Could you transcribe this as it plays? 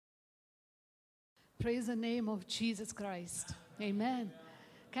Praise the name of Jesus Christ. Amen.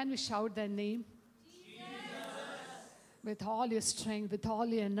 Can we shout that name? Jesus. With all your strength, with all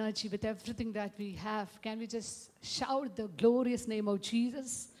your energy, with everything that we have, can we just shout the glorious name of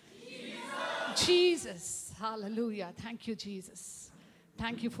Jesus? Jesus. Jesus. Hallelujah. Thank you, Jesus.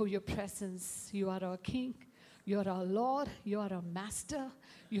 Thank you for your presence. You are our King. You are our Lord. You are our Master.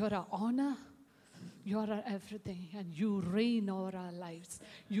 You are our honor. You are our everything. And you reign over our lives.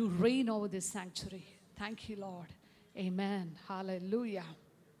 You reign over this sanctuary. Thank you, Lord. Amen. Hallelujah.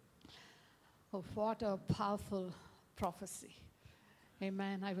 Oh, what a powerful prophecy.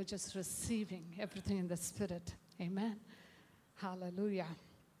 Amen. I was just receiving everything in the Spirit. Amen. Hallelujah.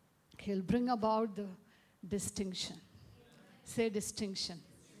 He'll bring about the distinction. Say distinction.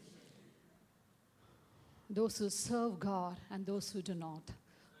 Those who serve God and those who do not.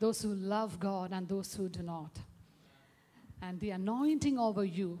 Those who love God and those who do not. And the anointing over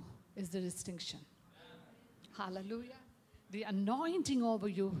you is the distinction. Hallelujah. The anointing over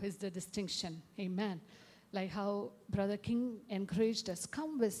you is the distinction. Amen. Like how Brother King encouraged us,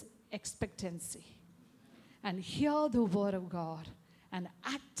 come with expectancy and hear the word of God and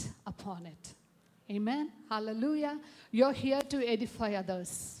act upon it. Amen. Hallelujah. You're here to edify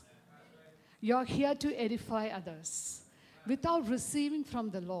others. You're here to edify others. Without receiving from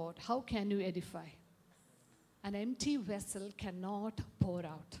the Lord, how can you edify? An empty vessel cannot pour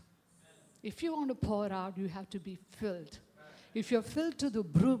out. If you want to pour out, you have to be filled. If you're filled to the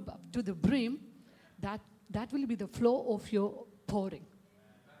brim, that will be the flow of your pouring.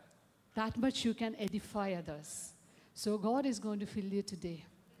 That much you can edify others. So God is going to fill you today.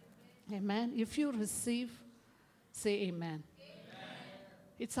 Amen. If you receive, say amen.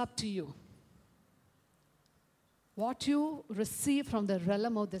 It's up to you. What you receive from the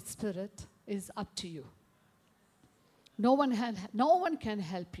realm of the Spirit is up to you. No one can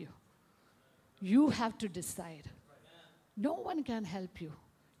help you. You have to decide. No one can help you.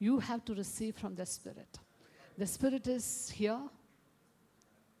 You have to receive from the Spirit. The Spirit is here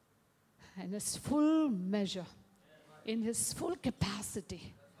in His full measure, in His full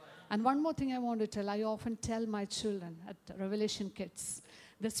capacity. And one more thing I want to tell, I often tell my children at Revelation Kids,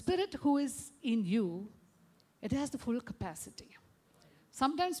 the Spirit who is in you, it has the full capacity.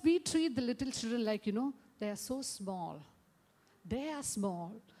 Sometimes we treat the little children like, they are so small. They are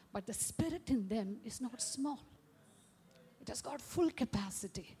small, but the Spirit in them is not small. It has got full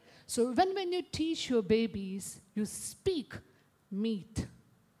capacity. So when you teach your babies, you speak meat.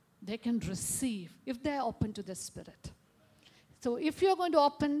 They can receive if they are open to the Spirit. So if you're going to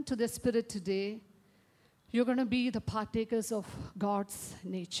open to the Spirit today, you're going to be the partakers of God's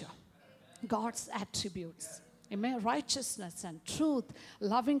nature, God's attributes. Amen. Righteousness and truth,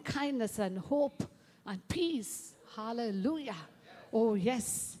 loving kindness and hope and peace. Hallelujah. Oh,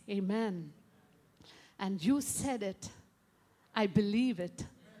 yes. Amen. And you said it. I believe it.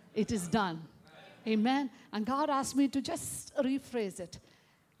 It is done. Amen. And God asked me to just rephrase it.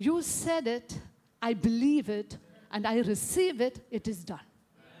 You said it. I believe it. And I receive it. It is done.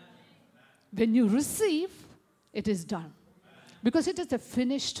 When you receive, it is done. Because it is a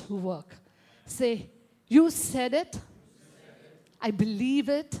finished work. Say, you said it. I believe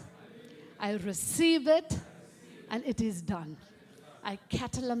it. I receive it. And it is done. I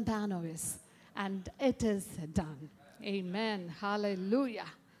catalambanois. And it is done. Amen. Hallelujah.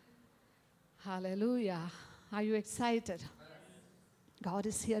 Hallelujah. Are you excited? God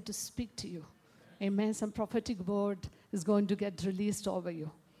is here to speak to you. Amen. Some prophetic word is going to get released over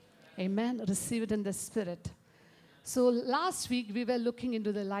you. Amen. Receive it in the Spirit. So last week we were looking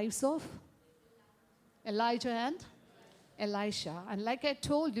into the lives of Elijah and Elisha. And like I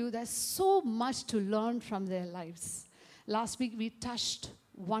told you, there's so much to learn from their lives. Last week we touched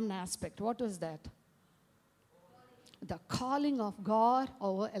one aspect. What was that? The calling of God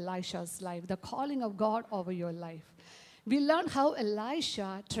over Elisha's life. The calling of God over your life. We learned how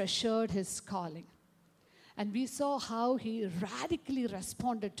Elisha treasured his calling. And we saw how he radically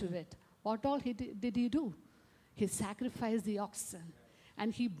responded to it. What all did he do? He sacrificed the oxen.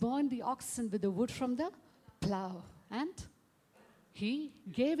 And he burned the oxen with the wood from the plow. And he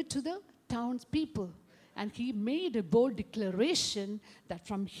gave it to the townspeople. And he made a bold declaration that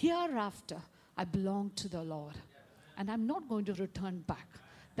from hereafter, I belong to the Lord. And I'm not going to return back.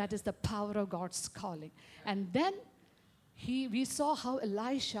 That is the power of God's calling. And then we saw how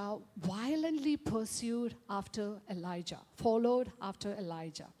Elisha violently pursued after Elijah, followed after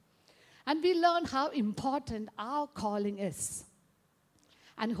Elijah. And we learned how important our calling is.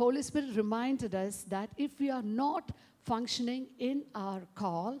 And Holy Spirit reminded us that if we are not functioning in our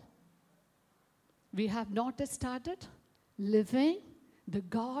call, we have not started living the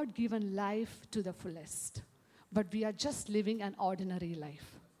God-given life to the fullest. But we are just living an ordinary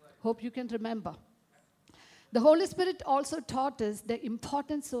life. Hope you can remember. The Holy Spirit also taught us the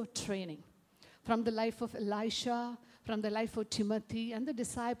importance of training from the life of Elisha, from the life of Timothy, and the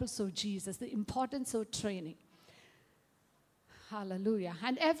disciples of Jesus, the importance of training. Hallelujah.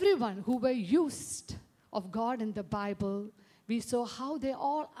 And everyone who were used of God in the Bible, we saw how they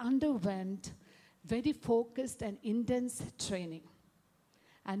all underwent very focused and intense training.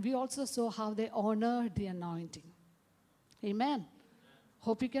 And we also saw how they honored the anointing. Amen.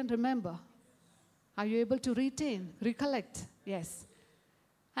 Hope you can remember. Are you able to retain, recollect? Yes.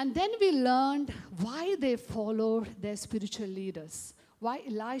 And then we learned why they followed their spiritual leaders. Why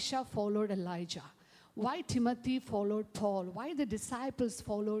Elisha followed Elijah. Why Timothy followed Paul. Why the disciples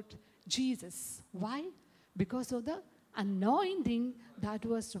followed Jesus. Why? Because of the anointing that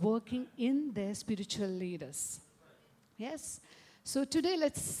was working in their spiritual leaders. Yes. So today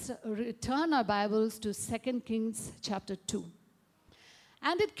let's return our Bibles to 2 Kings chapter 2.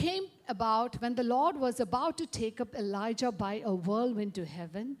 And it came about when the Lord was about to take up Elijah by a whirlwind to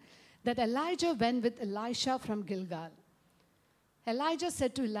heaven, that Elijah went with Elisha from Gilgal. Elijah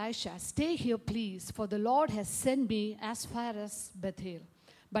said to Elisha, "Stay here, please, for the Lord has sent me as far as Bethel."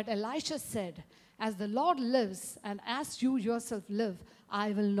 But Elisha said, "As the Lord lives, and as you yourself live,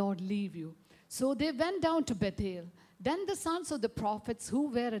 I will not leave you." So they went down to Bethel. Then the sons of the prophets who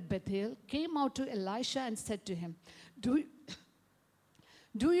were at Bethel came out to Elisha and said to him,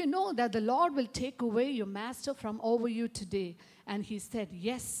 Do you know that the Lord will take away your master from over you today? And he said,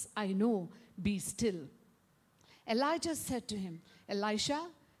 "Yes, I know. Be still." Elijah said to him,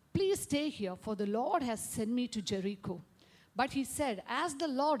 "Elisha, please stay here, for the Lord has sent me to Jericho." But he said, "As the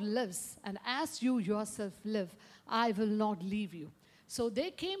Lord lives, and as you yourself live, I will not leave you." So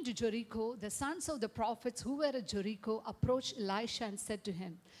they came to Jericho. The sons of the prophets who were at Jericho approached Elisha and said to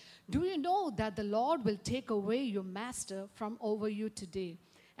him, "Do you know that the Lord will take away your master from over you today?"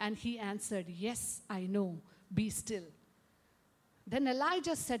 And he answered, "Yes, I know. Be still." Then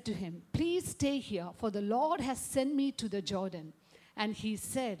Elijah said to him, "Please stay here, for the Lord has sent me to the Jordan." And he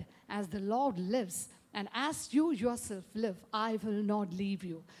said, "As the Lord lives, and as you yourself live, I will not leave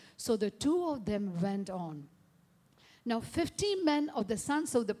you." So the two of them went on. Now 50 men of the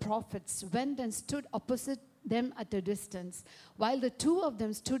sons of the prophets went and stood opposite them at a distance, while the two of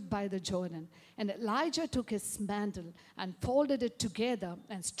them stood by the Jordan. And Elijah took his mantle and folded it together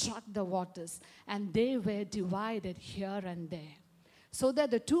and struck the waters, and they were divided here and there, so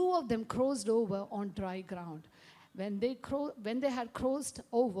that the two of them crossed over on dry ground. When they had crossed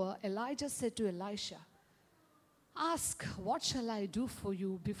over, Elijah said to Elisha, "Ask, what shall I do for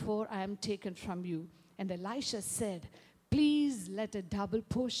you before I am taken from you?" And Elisha said, "Please let a double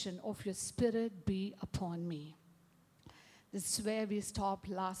portion of your spirit be upon me." This is where we stopped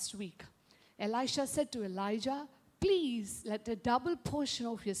last week. Elisha said to Elijah, "Please let a double portion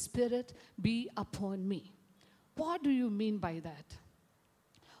of your spirit be upon me." What do you mean by that?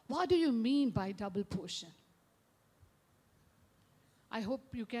 What do you mean by double portion? I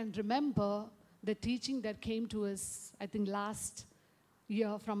hope you can remember the teaching that came to us, I think, last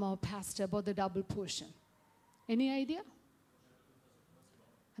year from our pastor about the double portion. Any idea?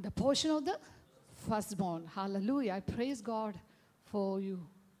 The portion of the firstborn. Hallelujah. I praise God for you.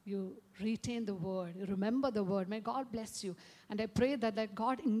 You retain the word. You remember the word. May God bless you. And I pray that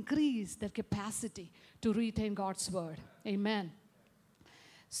God increase that capacity to retain God's word. Amen.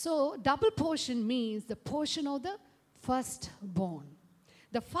 So double portion means the portion of the firstborn.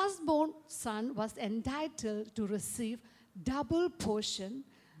 The firstborn son was entitled to receive double portion,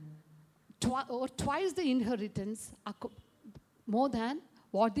 or twice the inheritance, more than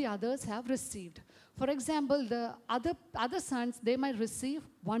what the others have received. For example, the other sons, they might receive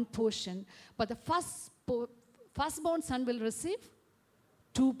one portion, but the firstborn son will receive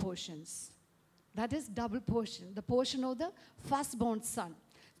two portions. That is double portion, the portion of the firstborn son.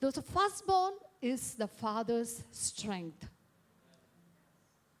 So the firstborn is the father's strength.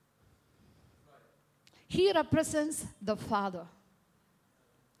 He represents the father.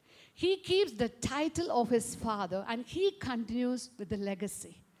 He keeps the title of his father, and he continues with the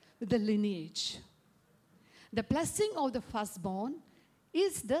legacy, with the lineage. The blessing of the firstborn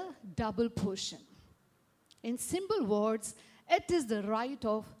is the double portion. In simple words, it is the right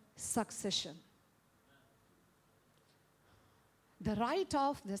of succession. The right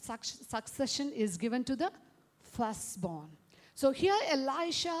of the succession is given to the firstborn. So here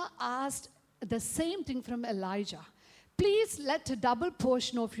Elisha asked the same thing from Elijah. Please let a double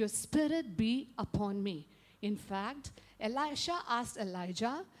portion of your spirit be upon me. In fact, Elisha asked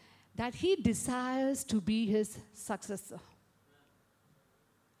Elijah that he desires to be his successor.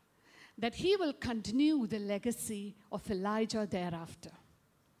 that he will continue the legacy of Elijah thereafter.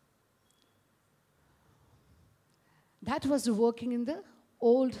 That was working in the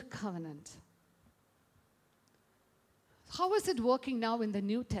Old Covenant. How is it working now in the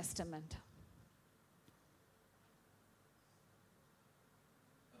New Testament?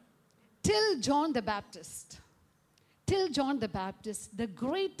 Till John the Baptist, the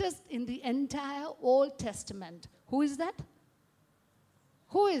greatest in the entire Old Testament. Who is that?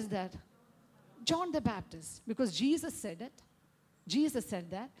 Who is that? John the Baptist, because Jesus said it. Jesus said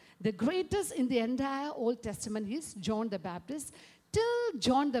that. The greatest in the entire Old Testament is John the Baptist. Till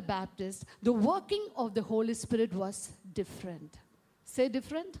John the Baptist, the working of the Holy Spirit was different. Say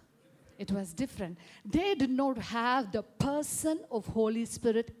different? It was different. They did not have the person of Holy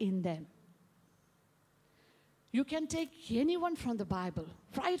Spirit in them. You can take anyone from the Bible,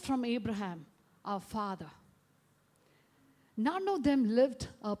 right from Abraham, our father. None of them lived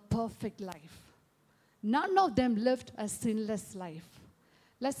a perfect life. None of them lived a sinless life.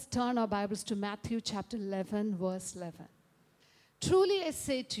 Let's turn our Bibles to Matthew chapter 11, verse 11. Truly I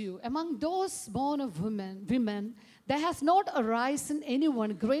say to you, among those born of women, there has not arisen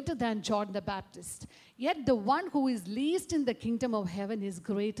anyone greater than John the Baptist. Yet the one who is least in the kingdom of heaven is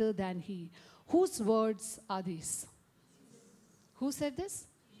greater than he. Whose words are these? Who said this?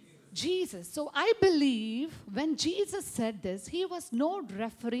 Jesus. So I believe when Jesus said this, he was not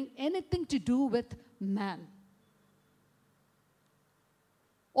referring anything to do with man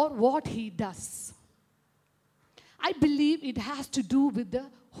or what he does. I believe it has to do with the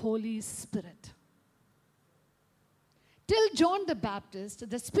Holy Spirit. Till John the Baptist,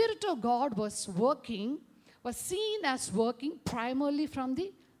 the Spirit of God was seen as working primarily from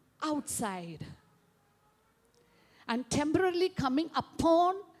the outside and temporarily coming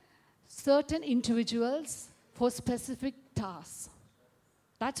upon certain individuals for specific tasks.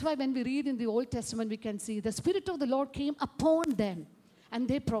 That's why when we read in the Old Testament, we can see the Spirit of the Lord came upon them and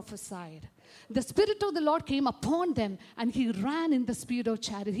they prophesied. The Spirit of the Lord came upon them and he ran in the speed of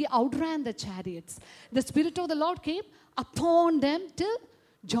chariot. He outran the chariots. The Spirit of the Lord came upon them till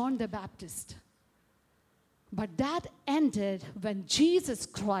John the Baptist. But that ended when Jesus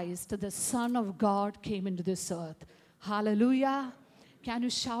Christ, the Son of God, came into this earth. Hallelujah. Can you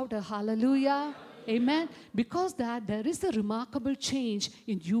shout a hallelujah? Amen. Because that there is a remarkable change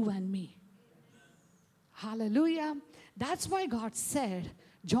in you and me. Hallelujah. That's why God said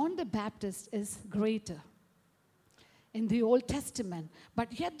John the Baptist is greater in the Old Testament.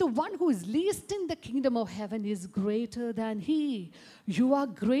 But yet the one who is least in the kingdom of heaven is greater than he. You are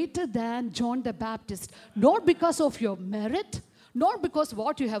greater than John the Baptist. Not because of your merit, not because of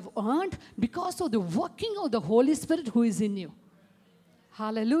what you have earned, because of the working of the Holy Spirit who is in you.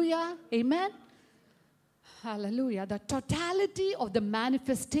 Hallelujah. Amen. Hallelujah. The totality of the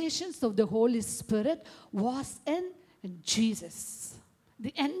manifestations of the Holy Spirit was in Jesus.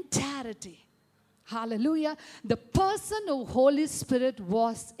 The entirety. Hallelujah. The person of Holy Spirit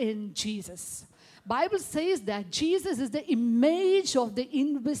was in Jesus. Bible says that Jesus is the image of the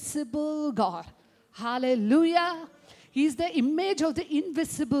invisible God. Hallelujah. He is the image of the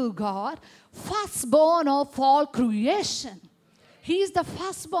invisible God, firstborn of all creation. He is the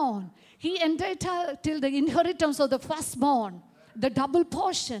firstborn. He entered till the inheritance of the firstborn, the double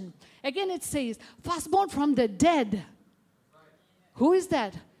portion. Again it says, firstborn from the dead. Who is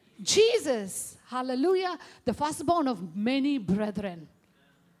that? Jesus. Hallelujah. The firstborn of many brethren.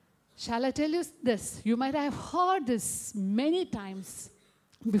 Shall I tell you this? You might have heard this many times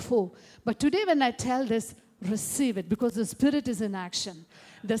before. But today when I tell this, receive it because the Spirit is in action.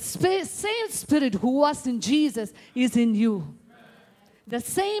 The same Spirit who was in Jesus is in you. The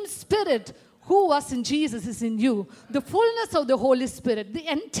same Spirit who was in Jesus is in you. The fullness of the Holy Spirit,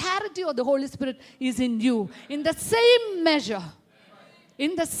 the entirety of the Holy Spirit is in you. In the same measure.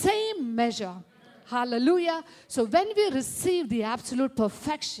 In the same measure. Hallelujah. So when we receive the absolute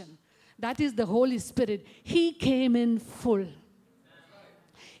perfection, that is the Holy Spirit, He came in full.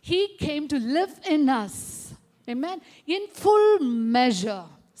 He came to live in us. Amen. In full measure.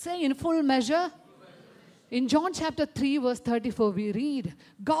 Say in full measure. In John chapter 3 verse 34 we read,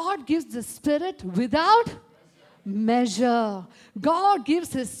 God gives the Spirit without measure. God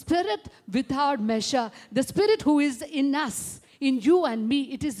gives His Spirit without measure. The Spirit who is in us, in you and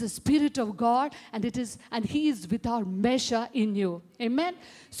me, it is the Spirit of God and He is without measure in you. Amen.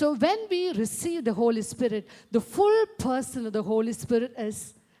 So when we receive the Holy Spirit, the full person of the Holy Spirit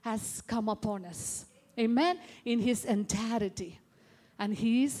has come upon us. Amen. In His entirety. And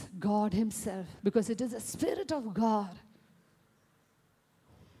He is God Himself because it is the Spirit of God.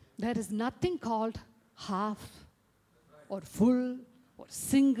 There is nothing called half or full or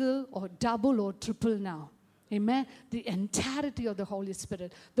single or double or triple now. Amen. The entirety of the Holy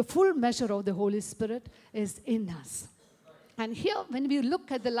Spirit, the full measure of the Holy Spirit is in us. And here, when we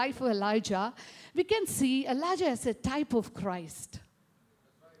look at the life of Elijah, we can see Elijah as a type of Christ.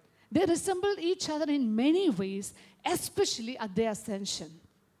 They resemble each other in many ways, especially at their ascension.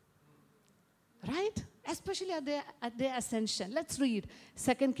 Right? Especially at their ascension. Let's read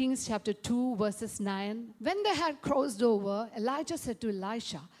 2 Kings chapter 2, verses 9. When they had crossed over, Elijah said to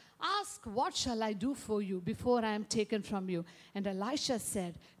Elisha, "Ask, what shall I do for you before I am taken from you?" And Elisha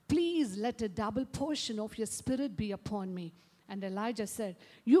said, "Please let a double portion of your spirit be upon me." And Elijah said,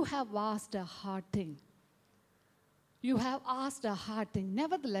 "You have asked a hard thing. You have asked a hard thing.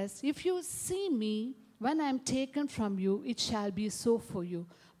 Nevertheless, if you see me when I am taken from you, it shall be so for you.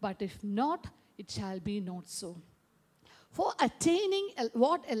 But if not, it shall be not so." For attaining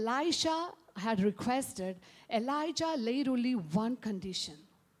what Elisha had requested, Elijah laid only one condition: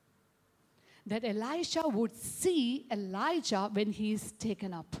 that Elisha would see Elijah when he is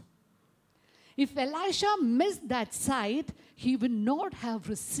taken up. If Elisha missed that sight, he would not have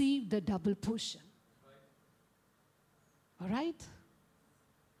received the double portion. All right?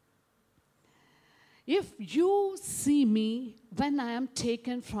 If you see me when I am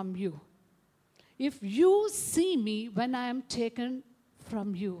taken from you, if you see me when I am taken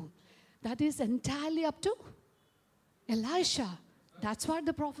from you, that is entirely up to Elisha. That's why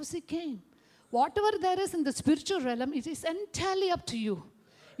the prophecy came. Whatever there is in the spiritual realm, it is entirely up to you.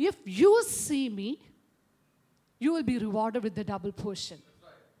 If you see me, you will be rewarded with the double portion.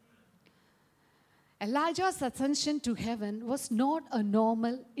 Elijah's ascension to heaven was not a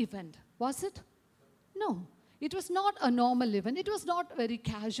normal event, was it? No, it was not a normal event. It was not a very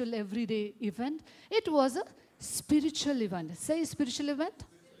casual, everyday event. It was a spiritual event. Say spiritual event.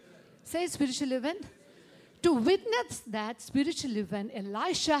 Say spiritual event. To witness that spiritual event,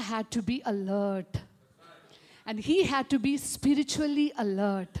 Elisha had to be alert. And he had to be spiritually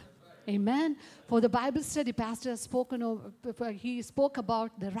alert. Amen. For the Bible study, Pastor has spoken of, he spoke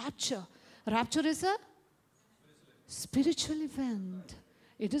about the rapture. Rapture is a spiritual event.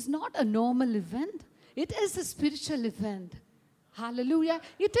 It is not a normal event. It is a spiritual event. Hallelujah.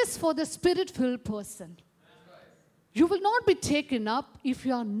 It is for the spirit-filled person. You will not be taken up if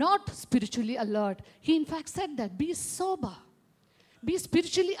you are not spiritually alert. He in fact said that. Be sober. Be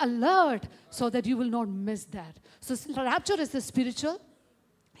spiritually alert so that you will not miss that. So rapture is a spiritual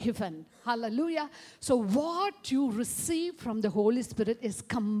event. Hallelujah. So what you receive from the Holy Spirit is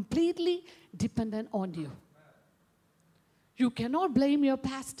completely dependent on you. You cannot blame your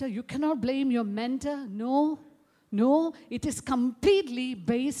pastor. You cannot blame your mentor. No. No, it is completely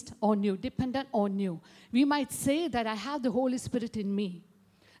based on you, dependent on you. We might say that I have the Holy Spirit in me,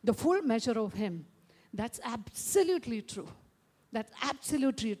 the full measure of Him. That's absolutely true. That's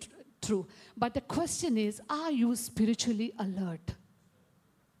absolutely true. But the question is, are you spiritually alert?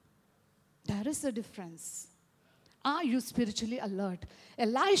 There is a difference. Are you spiritually alert?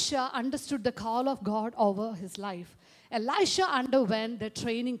 Elisha understood the call of God over his life. Elisha underwent the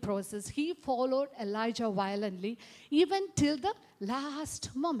training process. He followed Elijah violently, even till the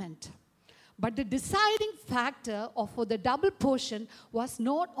last moment. But the deciding factor for the double portion was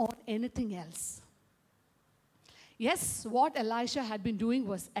not on anything else. Yes, what Elisha had been doing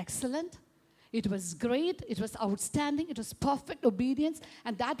was excellent. It was great. It was outstanding. It was perfect obedience.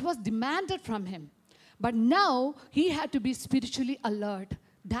 And that was demanded from him. But now he had to be spiritually alert.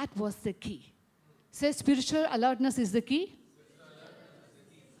 That was the key. Say spiritual alertness is the key.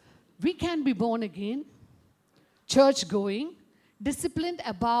 We can be born again, church going, disciplined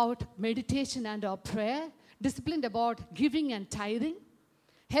about meditation and our prayer, disciplined about giving and tithing,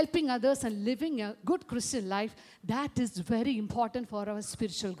 helping others and living a good Christian life. That is very important for our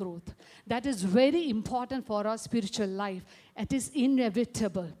spiritual growth. That is very important for our spiritual life. It is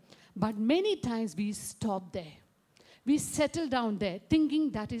inevitable. But many times we stop there. We settle down there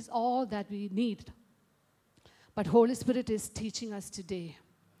thinking that is all that we need. But Holy Spirit is teaching us today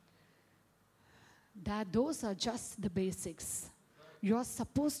that those are just the basics. You are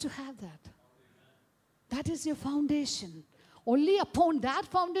supposed to have that. That is your foundation. Only upon that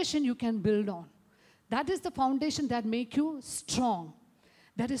foundation you can build on. That is the foundation that makes you strong.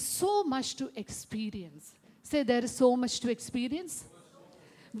 There is so much to experience. Say there is so much to experience.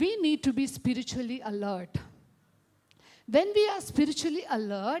 We need to be spiritually alert. When we are spiritually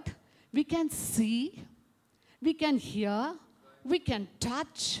alert, we can see, we can hear, we can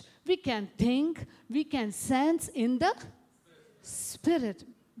touch, we can think, we can sense in the spirit.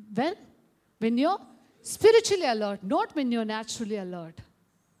 When you're spiritually alert, not when you're naturally alert.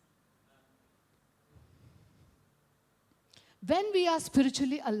 When we are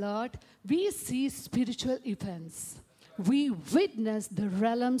spiritually alert, we see spiritual events. We witness the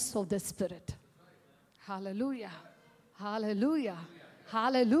realms of the Spirit. Hallelujah. Hallelujah.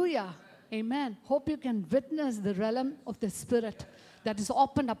 Hallelujah. Amen. Hope you can witness the realm of the Spirit that is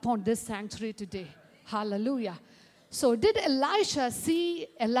opened upon this sanctuary today. Hallelujah. So did Elisha see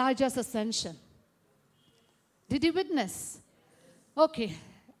Elijah's ascension? Did he witness? Okay.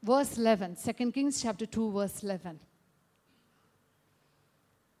 Verse 11. 2 Kings chapter 2 verse 11.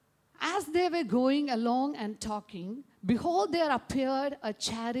 As they were going along and talking, behold, there appeared a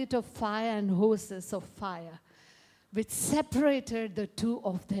chariot of fire and horses of fire, which separated the two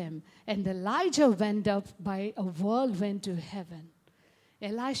of them. And Elijah went up by a whirlwind to heaven.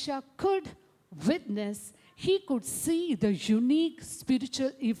 Elisha could witness, he could see the unique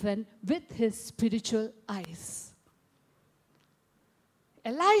spiritual event with his spiritual eyes.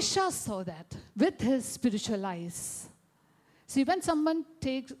 Elisha saw that with his spiritual eyes. See, when someone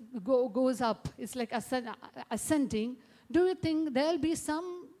goes up, it's like ascending, do you think there'll be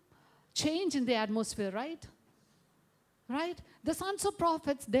some change in the atmosphere, right? Right? The sons of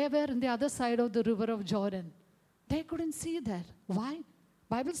prophets, they were on the other side of the river of Jordan. They couldn't see that. Why?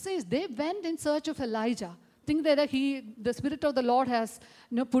 Bible says they went in search of Elijah. Think that the Spirit of the Lord has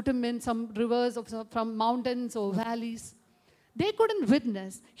put him in some rivers from mountains or valleys. They couldn't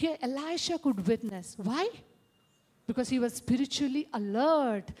witness. Here, Elisha could witness. Why? Because he was spiritually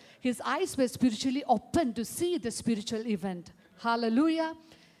alert. His eyes were spiritually open to see the spiritual event. Hallelujah.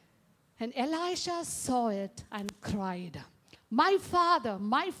 And Elisha saw it and cried, my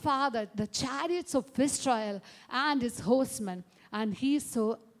father, the chariots of Israel and his horsemen. And he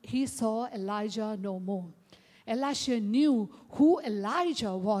saw Elijah no more. Elisha knew who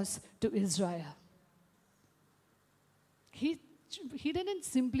Elijah was to Israel. He didn't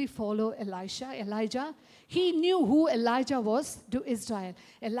simply follow Elijah. He knew who Elijah was to Israel.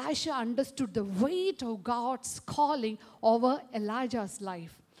 Elisha understood the weight of God's calling over Elijah's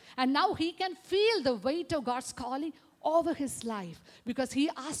life. And now he can feel the weight of God's calling over his life because he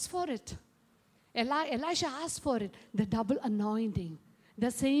asked for it. Elisha asked for it, the double anointing,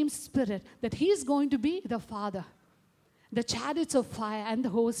 the same Spirit, that he is going to be the Father, the chariots of fire and the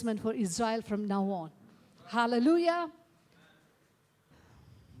horsemen for Israel from now on. Hallelujah.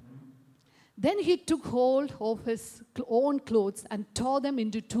 Then he took hold of his own clothes and tore them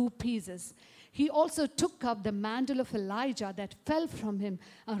into two pieces. He also took up the mantle of Elijah that fell from him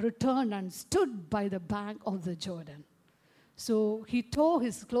and returned and stood by the bank of the Jordan. So he tore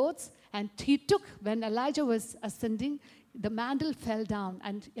his clothes and he took, when Elijah was ascending, the mantle fell down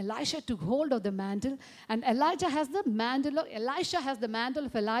and Elisha took hold of the mantle and Elisha has the mantle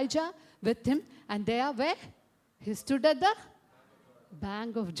of Elijah with him and there where he stood at the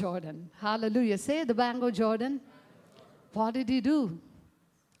bank of Jordan. Hallelujah. Say the bank of Jordan. What did he do?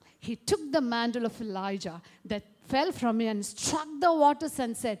 He took the mantle of Elijah that fell from him and struck the waters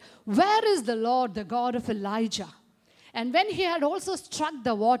and said, where is the Lord, the God of Elijah? And when he had also struck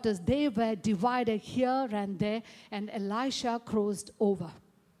the waters, they were divided here and there, and Elisha crossed over.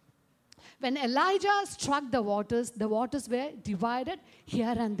 When Elijah struck the waters were divided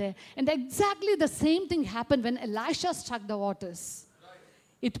here and there. And exactly the same thing happened when Elisha struck the waters.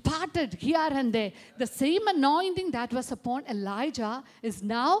 It parted here and there. The same anointing that was upon Elijah is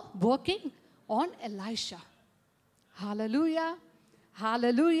now working on Elisha. Hallelujah.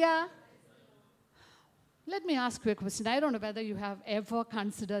 Hallelujah. Let me ask you a question. I don't know whether you have ever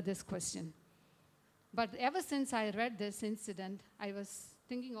considered this question. But ever since I read this incident, I was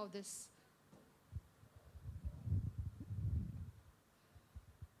thinking of this.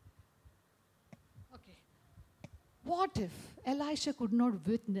 Okay. What if Elisha could not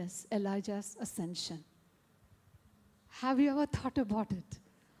witness Elijah's ascension? Have you ever thought about it?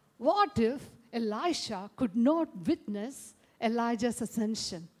 What if Elisha could not witness Elijah's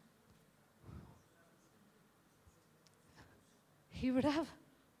ascension? He would have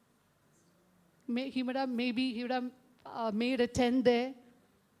made a tent there.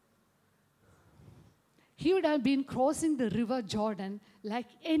 He would have been crossing the river Jordan like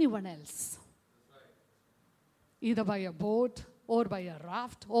anyone else. Either by a boat or by a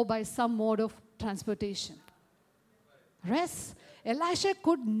raft or by some mode of transportation. Rest, Elisha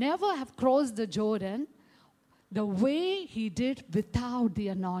could never have crossed the Jordan the way he did without the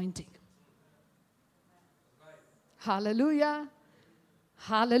anointing. Hallelujah.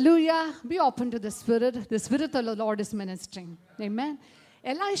 Hallelujah. Be open to the Spirit. The Spirit of the Lord is ministering. Amen.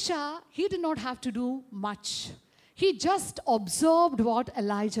 Elisha, he did not have to do much. He just observed what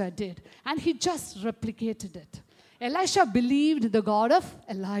Elijah did and he just replicated it. Elisha believed the God of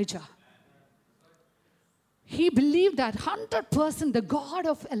Elijah. he believed that 100% the God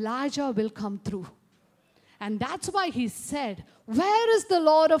of Elijah will come through. And that's why he said, "Where is the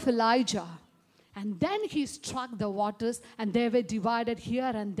Lord of Elijah?" And then he struck the waters, and they were divided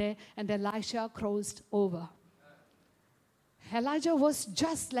here and there, and Elisha crossed over. Elijah was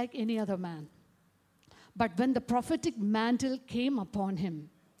just like any other man. But when the prophetic mantle came upon him,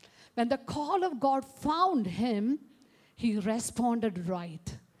 when the call of God found him, he responded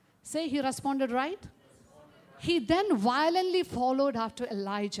right. Say, he responded right? He then violently followed after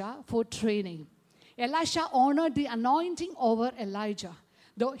Elijah for training. Elisha honored the anointing over Elijah,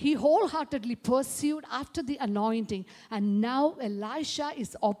 though he wholeheartedly pursued after the anointing. And now Elisha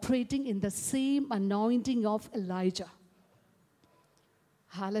is operating in the same anointing of Elijah.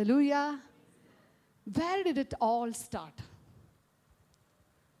 Hallelujah. Where did it all start?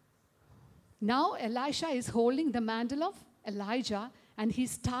 Now Elisha is holding the mantle of Elijah, and he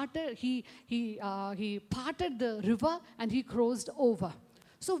parted the river and he crossed over.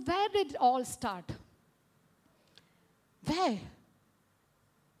 So where did it all start? Where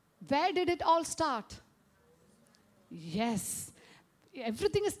did it all start? Yes.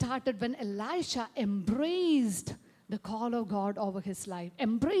 Everything started when Elisha embraced the call of God over his life,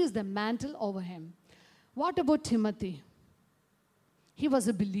 embraced the mantle over him. What about Timothy? He was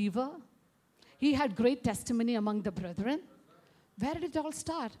a believer. He had great testimony among the brethren. Where did it all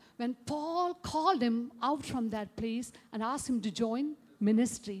start? When Paul called him out from that place and asked him to join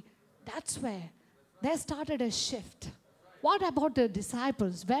ministry, that's where there started a shift. What about the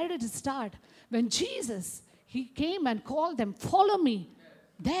disciples? Where did it start? When Jesus, he came and called them, "Follow me."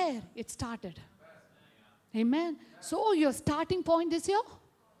 There it started. Amen. So your starting point is your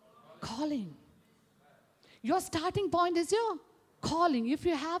calling. Your starting point is your calling. If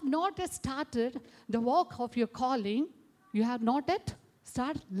you have not yet started the work of your calling, you have not yet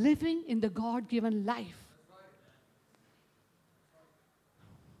started living in the God-given life.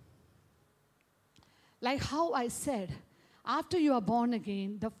 Like how I said, after you are born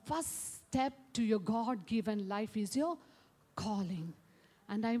again, the first step to your God-given life is your calling.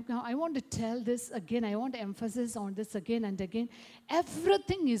 And I want to tell this again. I want to emphasize on this again and again.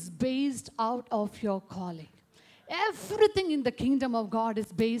 Everything is based out of your calling. Everything in the kingdom of God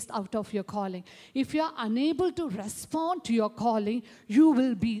is based out of your calling. If you are unable to respond to your calling, you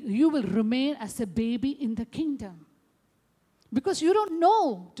will remain as a baby in the kingdom. Because you don't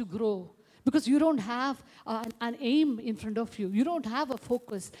know to grow. Because you don't have an aim in front of you. You don't have a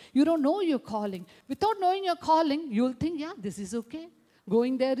focus. You don't know your calling. Without knowing your calling, you'll think, yeah, this is okay.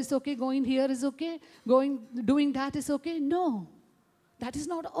 Going there is okay. Going here is okay. Doing that is okay. No, that is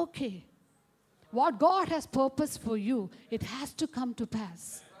not okay. What God has purpose for you, it has to come to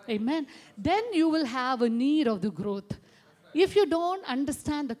pass. Amen. Then you will have a need of the growth. If you don't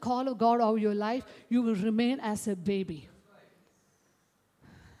understand the call of God over your life, you will remain as a baby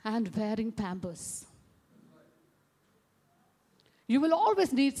and wearing pampers. You will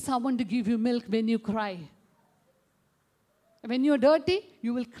always need someone to give you milk when you cry. When you're dirty,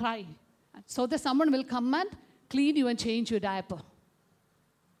 you will cry. So that someone will come and clean you and change your diaper.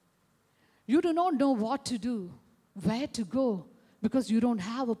 You do not know what to do, where to go, because you don't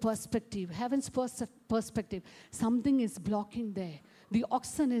have a perspective, heaven's perspective. Something is blocking there. The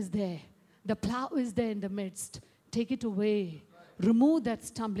oxen is there. The plow is there in the midst. Take it away. Remove that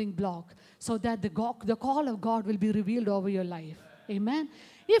stumbling block so that the call of God will be revealed over your life. Amen.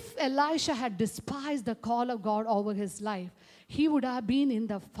 If Elisha had despised the call of God over his life, he would have been in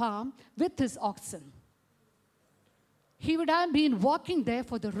the farm with his oxen. He would have been working there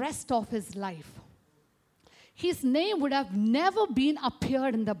for the rest of his life. His name would have never been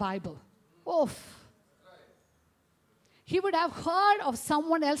appeared in the Bible. Oof. He would have heard of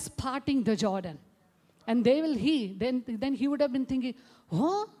someone else parting the Jordan. And then he would have been thinking,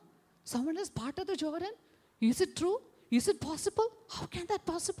 oh, someone else parted the Jordan? Is it true? Is it possible? How can that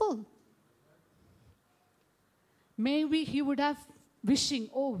possible? Maybe he would have wishing,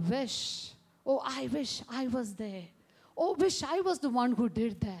 oh, I wish I was there. Oh, wish I was the one who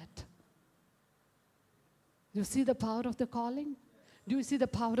did that. Do you see the power of the calling? Do you see the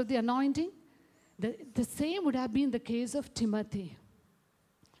power of the anointing? The same would have been the case of Timothy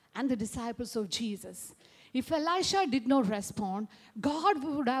and the disciples of Jesus. If Elisha did not respond, God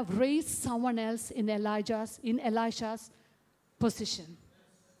would have raised someone else in Elisha's position.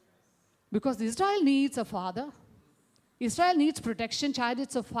 Because Israel needs a father. Israel needs protection,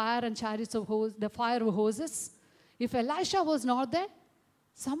 chariots of fire and chariots of the fire of hoses. If Elisha was not there,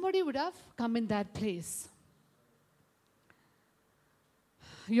 somebody would have come in that place.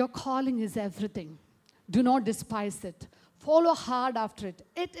 Your calling is everything. Do not despise it. Follow hard after it.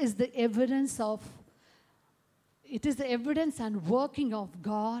 It is the evidence of It is the evidence and working of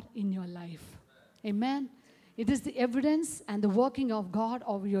God in your life. Amen. It is the evidence and the working of God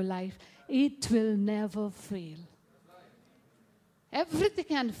over your life. It will never fail. Everything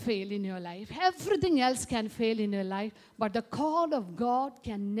can fail in your life. Everything else can fail in your life. But the call of God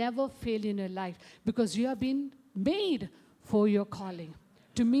can never fail in your life because you have been made for your calling,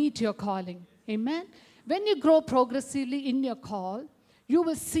 to meet your calling. Amen. When you grow progressively in your call, you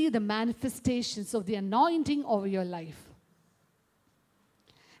will see the manifestations of the anointing over your life.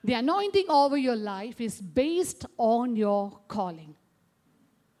 The anointing over your life is based on your calling.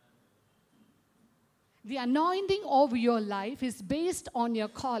 The anointing over your life is based on your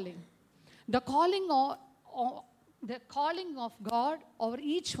calling. The calling of God over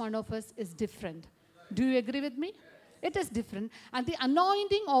each one of us is different. Do you agree with me? It is different. And the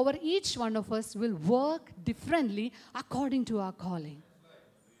anointing over each one of us will work differently according to our calling.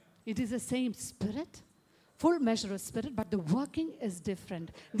 It is the same spirit, full measure of spirit, but the working is different.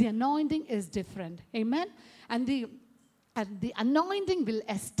 The anointing is different. Amen? And the anointing will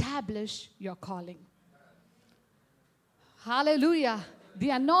establish your calling. Hallelujah. The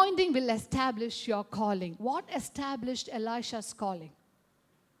anointing will establish your calling. What established Elisha's calling?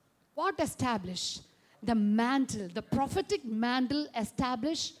 What established? The mantle, the prophetic mantle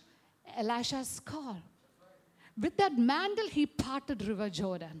established Elisha's call. With that mantle, he parted River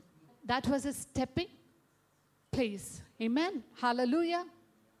Jordan. That was a stepping place. Amen. Hallelujah.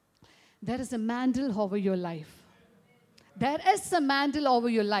 There is a mantle over your life. There is a mantle over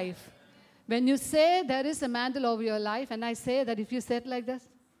your life. When you say there is a mantle over your life, and I say that if you say it like this,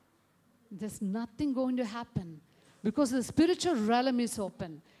 there's nothing going to happen because the spiritual realm is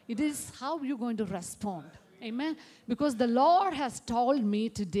open. It is how you're going to respond. Amen. Because the Lord has told me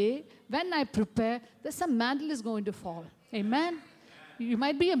today, when I prepare, there's a mantle is going to fall. Amen. You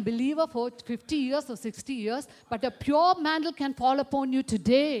might be a believer for 50 years or 60 years, but a pure mantle can fall upon you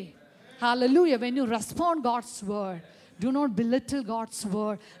today. Hallelujah. When you respond God's word. Do not belittle God's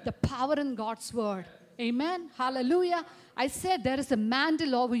word, the power in God's word. Amen. Hallelujah. I said there is a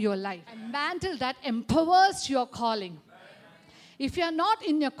mantle over your life, a mantle that empowers your calling. If you are not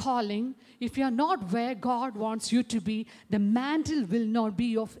in your calling, if you are not where God wants you to be, the mantle will not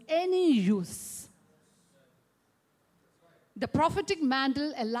be of any use. The prophetic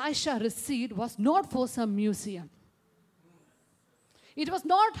mantle Elisha received was not for some museum. It was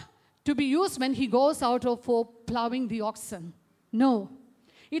not to be used when he goes out for plowing the oxen. No.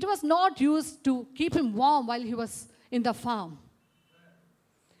 It was not used to keep him warm while he was in the farm.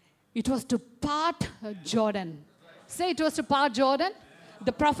 It was to part Jordan. Say it was to part Jordan.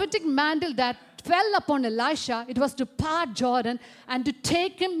 The prophetic mantle that fell upon Elisha, it was to part Jordan and to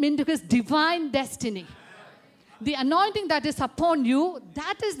take him into his divine destiny. The anointing that is upon you,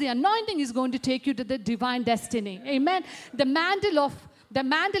 that is the anointing is going to take you to the divine destiny. Amen. The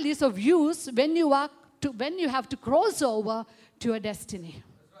mantle is of use when you have to cross over to your destiny.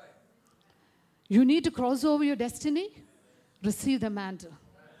 You need to cross over your destiny, receive the mantle.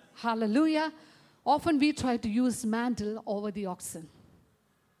 Hallelujah. Often we try to use mantle over the oxen.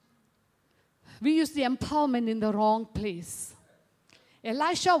 We use the empowerment in the wrong place.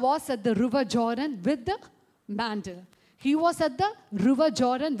 Elisha was at the river Jordan with the mantle. He was at the river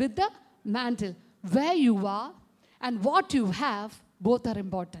Jordan with the mantle. Where you are and what you have, both are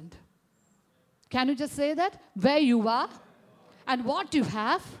important. Can you just say that? Where you are and what you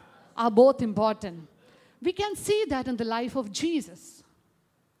have are both important. We can see that in the life of Jesus.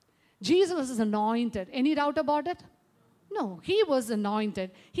 Jesus was anointed. Any doubt about it? No, he was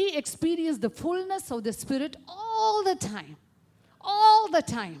anointed. He experienced the fullness of the Spirit all the time. All the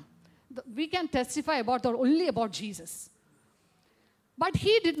time. We can testify only about Jesus. But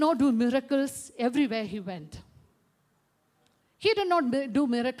he did not do miracles everywhere he went. He did not do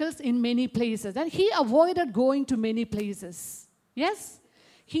miracles in many places. And he avoided going to many places. Yes?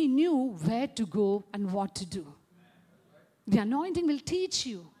 He knew where to go and what to do. The anointing will teach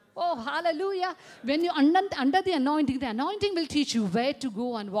you. Oh, hallelujah. When you're under the anointing will teach you where to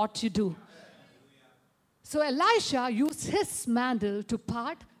go and what to do. So Elisha used his mantle to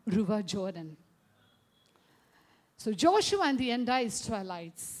part River Jordan. So Joshua and the entire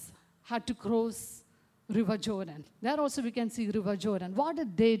Israelites had to cross River Jordan. There also we can see River Jordan. What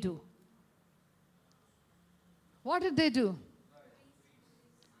did they do? What did they do?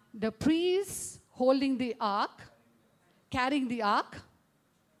 The priests holding the ark, carrying the ark.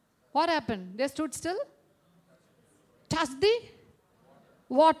 What happened? They stood still? Touched the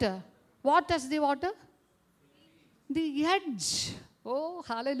water. What touched the water? The edge. Oh,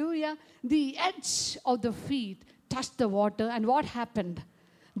 hallelujah. The edge of the feet touched the water. And what happened?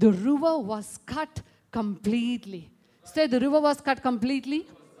 The river was cut completely. Say the river was cut completely.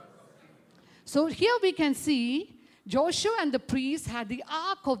 So here we can see Joshua and the priests had the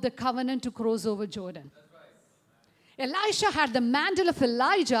Ark of the Covenant to cross over Jordan. Elisha had the mantle of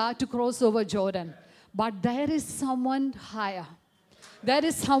Elijah to cross over Jordan. But there is someone higher. There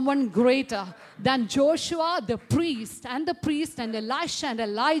is someone greater than Joshua, the priest and Elisha and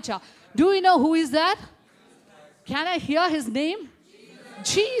Elijah. Do you know who is that? Can I hear his name?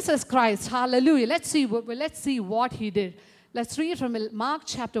 Jesus Christ. Hallelujah. Let's see what he did. Let's read from Mark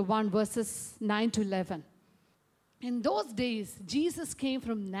chapter 1, verses 9 to 11. In those days, Jesus came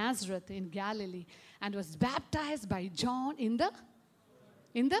from Nazareth in Galilee and was baptized by John in the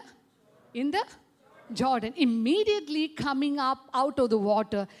Jordan. Immediately coming up out of the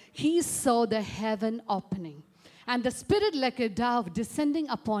water, he saw the heaven opening, and the Spirit like a dove descending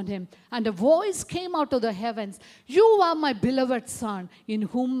upon him. And a voice came out of the heavens, "You are my beloved Son, in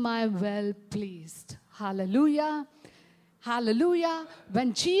whom I am well pleased." Hallelujah. Hallelujah.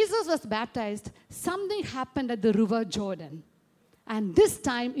 When Jesus was baptized, something happened at the river Jordan. And this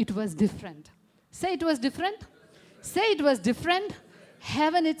time it was different. Say it was different. Say it was different.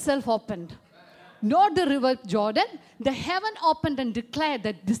 Heaven itself opened. Not the river Jordan. The heaven opened and declared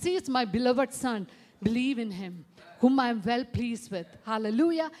that this is my beloved Son. Believe in him, whom I am well pleased with.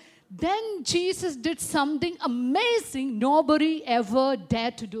 Hallelujah. Then Jesus did something amazing. Nobody ever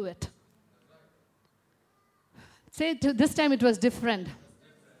dared to do it. Say this time it was different.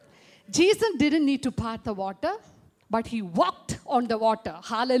 Jesus didn't need to part the water, but he walked on the water.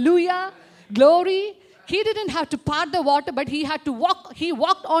 Hallelujah. Glory. He didn't have to part the water, but he had to walk. He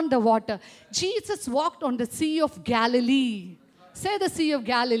walked on the water. Jesus walked on the Sea of Galilee. Say the Sea of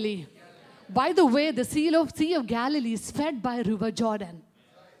Galilee. By the way, the Sea of Galilee is fed by River Jordan.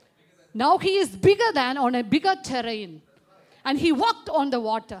 Now he is bigger than on a bigger terrain. And he walked on the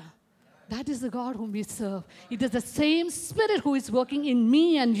water. That is the God whom we serve. It is the same Spirit who is working in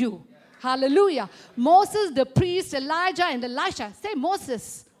me and you. Hallelujah. Moses, the priest, Elijah and Elisha. Say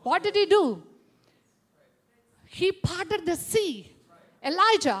Moses. What did he do? He parted the sea.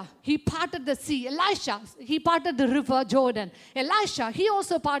 Elijah, he parted the sea. Elisha, he parted the river Jordan. Elisha, he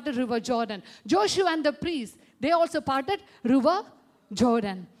also parted river Jordan. Joshua and the priests, they also parted river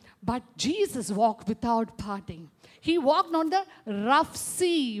Jordan. But Jesus walked without parting. He walked on the rough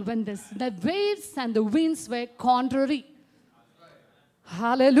sea when the waves and the winds were contrary.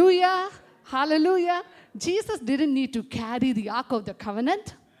 Hallelujah. Hallelujah. Jesus didn't need to carry the Ark of the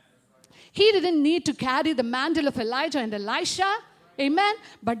Covenant. He didn't need to carry the mantle of Elijah and Elisha. Amen.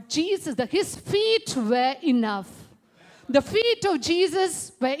 But Jesus, his feet were enough. The feet of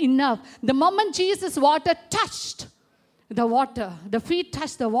Jesus were enough. The moment Jesus' water touched the water, the feet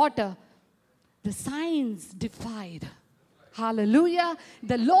touched the water, the signs defied. Hallelujah.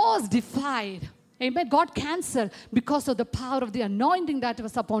 The laws defied. Amen. God canceled because of the power of the anointing that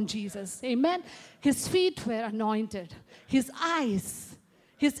was upon Jesus. Amen. His feet were anointed. His eyes,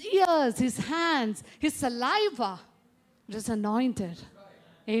 his ears, his hands, his saliva was anointed.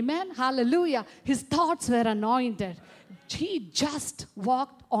 Amen. Hallelujah. His thoughts were anointed. He just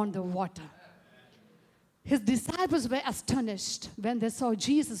walked on the water. His disciples were astonished when they saw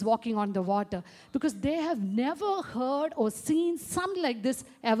Jesus walking on the water because they have never heard or seen something like this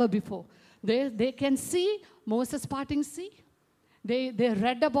ever before. They can see Moses parting sea. They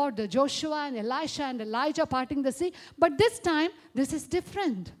read about the Joshua and Elisha and Elijah parting the sea. But this time, this is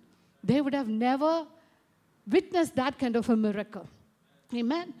different. They would have never witnessed that kind of a miracle.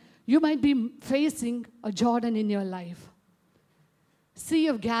 Amen. You might be facing a Jordan in your life. Sea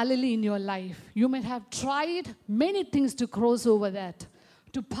of Galilee in your life. You might have tried many things to cross over that,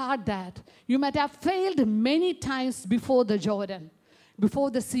 to part that. You might have failed many times before the Jordan,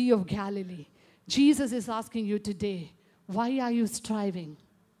 before the Sea of Galilee. Jesus is asking you today, why are you striving?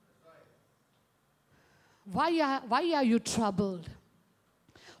 Why are you troubled?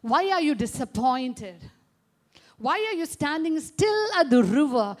 Why are you disappointed? Why are you standing still at the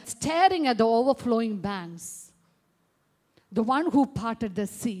river, staring at the overflowing banks? The one who parted the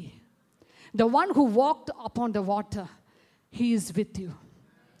sea, the one who walked upon the water, he is with you.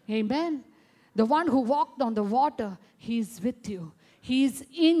 Amen. The one who walked on the water, he is with you. He is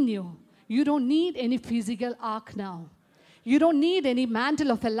in you. You don't need any physical ark now. You don't need any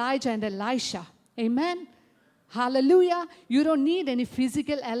mantle of Elijah and Elisha. Amen. Hallelujah. You don't need any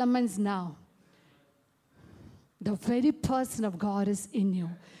physical elements now. The very person of God is in you.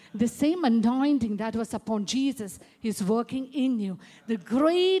 The same anointing that was upon Jesus is working in you. The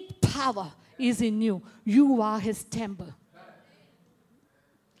great power is in you. You are his temple.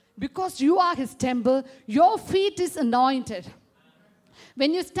 Because you are his temple, your feet is anointed.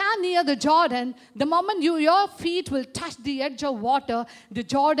 When you stand near the Jordan, the moment your feet will touch the edge of water, the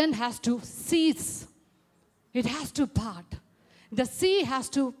Jordan has to cease. It has to part. The sea has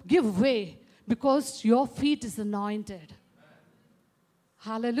to give way because your feet is anointed.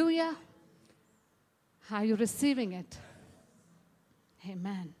 Hallelujah. Are you receiving it?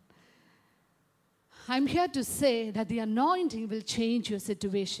 Amen. I'm here to say that the anointing will change your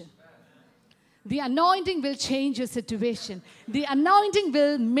situation. The anointing will change your situation. The anointing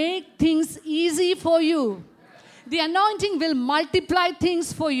will make things easy for you. The anointing will multiply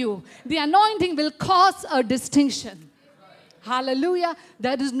things for you. The anointing will cause a distinction. Hallelujah.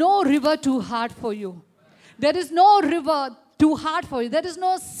 There is no river too hard for you. There is no river too hard for you. There is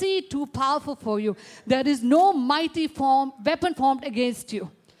no sea too powerful for you. There is no mighty weapon formed against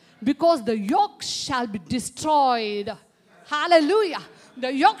you. Because the yoke shall be destroyed. Hallelujah.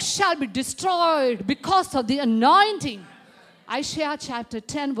 The yoke shall be destroyed because of the anointing. Isaiah chapter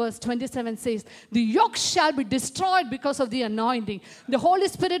 10 verse 27 says, the yoke shall be destroyed because of the anointing. The Holy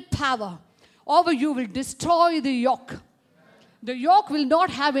Spirit power over you will destroy the yoke. The yoke will not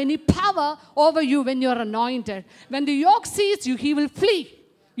have any power over you when you're anointed. When the yoke sees you, he will flee.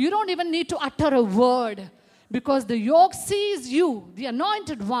 You don't even need to utter a word. Because the yoke sees you, the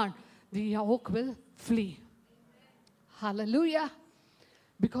anointed one, the yoke will flee. Hallelujah.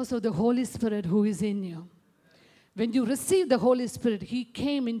 Because of the Holy Spirit who is in you. When you receive the Holy Spirit, he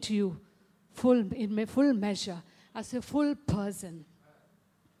came into you in full measure, as a full person.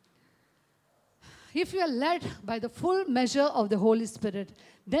 If you are led by the full measure of the Holy Spirit,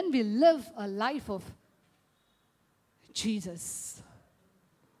 then we live a life of Jesus.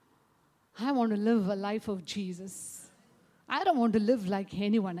 I want to live a life of Jesus. I don't want to live like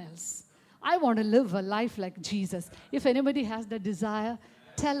anyone else. I want to live a life like Jesus. If anybody has the desire,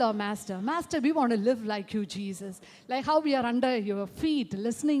 tell our Master, Master, we want to live like you, Jesus. Like how we are under your feet,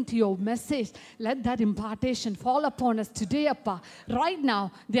 listening to your message. Let that impartation fall upon us today, Appa. Right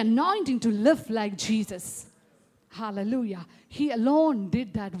now, the anointing to live like Jesus. Hallelujah. He alone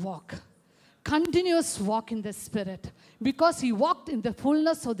did that walk. Continuous walk in the Spirit. Because he walked in the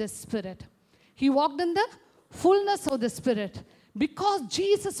fullness of the Spirit. He walked in the fullness of the Spirit. Because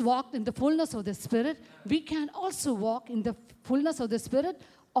Jesus walked in the fullness of the Spirit, we can also walk in the fullness of the Spirit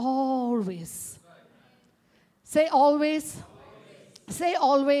always. Say always. Say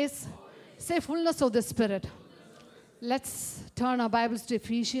always. Say fullness of the Spirit. Let's turn our Bibles to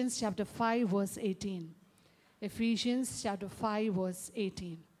Ephesians chapter 5 verse 18. Ephesians chapter 5 verse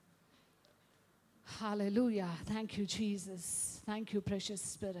 18. Hallelujah. Thank you, Jesus. Thank you, precious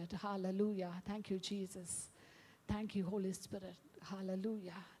Spirit. Hallelujah. Thank you, Jesus. Thank you, Holy Spirit.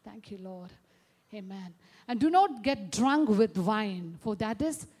 Hallelujah. Thank you, Lord. Amen. And do not get drunk with wine, for that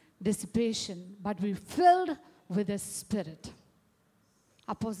is dissipation, but be filled with the Spirit.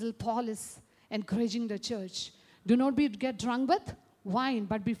 Apostle Paul is encouraging the church. Do not get drunk with wine,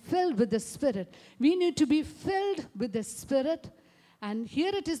 but be filled with the Spirit. We need to be filled with the Spirit. And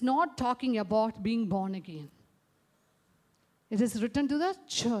here it is not talking about being born again. It is written to the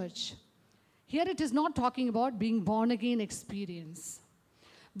church. Here it is not talking about being born again experience.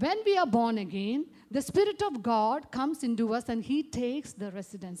 When we are born again, the Spirit of God comes into us and he takes the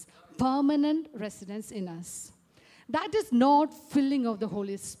residence, permanent residence in us. That is not filling of the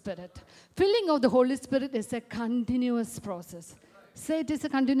Holy Spirit. Filling of the Holy Spirit is a continuous process. Say it is a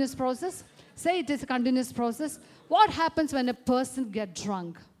continuous process. Say it is a continuous process. What happens when a person gets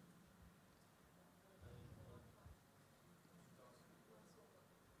drunk?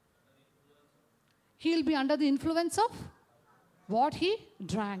 He'll be under the influence of what he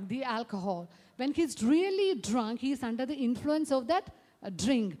drank, the alcohol. When he's really drunk, he's under the influence of that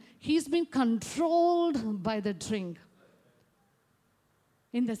drink. He's been controlled by the drink.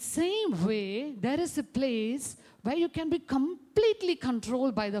 In the same way, there is a place where you can be completely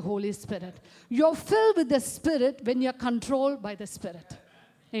controlled by the Holy Spirit. You're filled with the Spirit when you're controlled by the Spirit.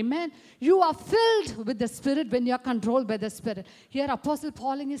 Amen. You are filled with the Spirit when you are controlled by the Spirit. Here Apostle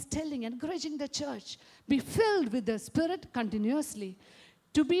Paul is telling, encouraging the church, be filled with the Spirit continuously.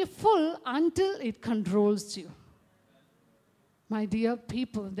 To be full until it controls you. My dear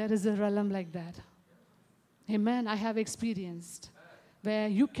people, there is a realm like that. Amen. I have experienced where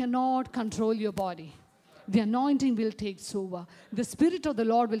you cannot control your body. The anointing will take over. The Spirit of the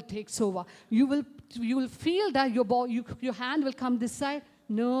Lord will take over. You will feel that your hand will come this side.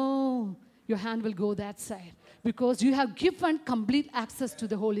 No, your hand will go that side. Because you have given complete access to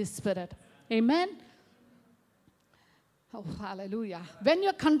the Holy Spirit. Amen? Oh, hallelujah. When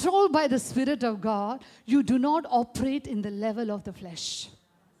you're controlled by the Spirit of God, you do not operate in the level of the flesh.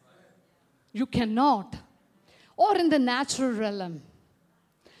 You cannot. Or in the natural realm.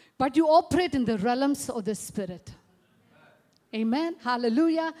 but you operate in the realms of the Spirit. Amen.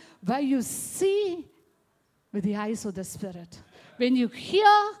 Hallelujah. Where you see with the eyes of the Spirit. When you hear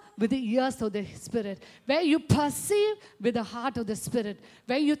with the ears of the Spirit. Where you perceive with the heart of the Spirit.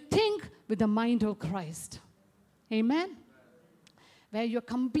 Where you think with the mind of Christ. Amen. Where you're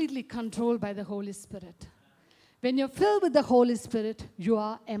completely controlled by the Holy Spirit. When you're filled with the Holy Spirit, you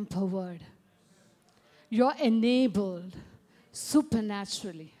are empowered. You're enabled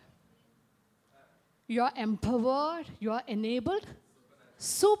supernaturally. You're empowered, you're enabled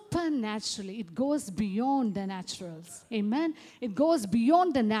supernaturally. It goes beyond the naturals. Amen. It goes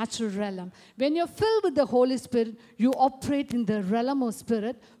beyond the natural realm. When you're filled with the Holy Spirit, you operate in the realm of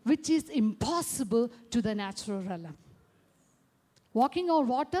spirit, which is impossible to the natural realm. Walking on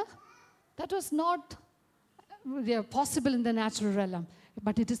water, that was not possible in the natural realm,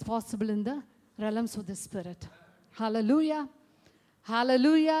 but it is possible in the realms of the Spirit. Hallelujah.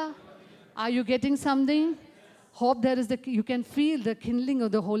 Hallelujah. Are you getting something? Hope you can feel the kindling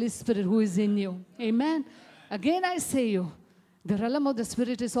of the Holy Spirit who is in you. Amen. Again, I say you, the realm of the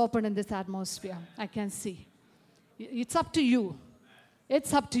Spirit is open in this atmosphere. I can see. It's up to you.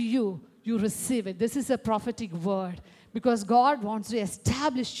 It's up to you. You receive it. This is a prophetic word because God wants to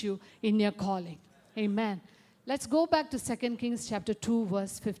establish you in your calling. Amen. Let's go back to 2 Kings chapter 2,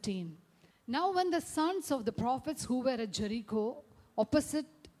 verse 15. Now when the sons of the prophets who were at Jericho opposite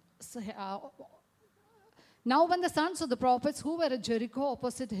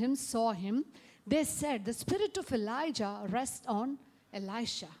him saw him, they said, the spirit of Elijah rests on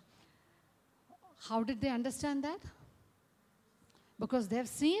Elisha. How did they understand that? Because they've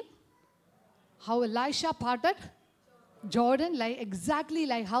seen how Elisha parted Jordan, exactly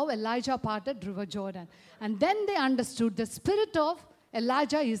like how Elijah parted River Jordan. And then they understood the spirit of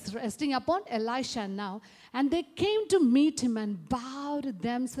Elijah is resting upon Elisha now. And they came to meet him and bowed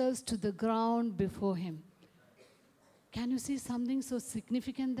themselves to the ground before him. Can you see something so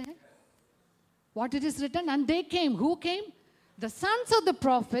significant there? What it is written? And they came. Who came? The sons of the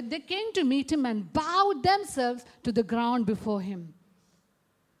prophet. They came to meet him and bowed themselves to the ground before him.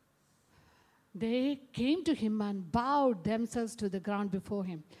 They came to him and bowed themselves to the ground before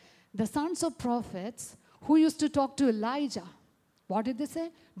him. The sons of prophets who used to talk to Elijah, what did they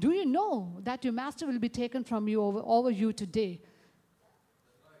say? Do you know that your master will be taken from you over you today?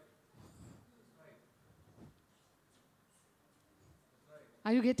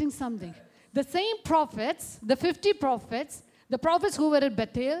 Are you getting something? The same prophets, the 50 prophets, the prophets who were at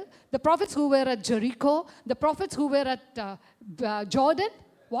Bethel, the prophets who were at Jericho, the prophets who were at Jordan,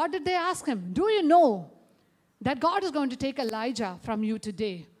 what did they ask him? Do you know that God is going to take Elijah from you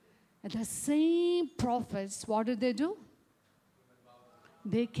today? And the same prophets, what did they do?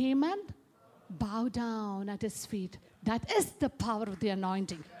 They came and bowed down at his feet. That is the power of the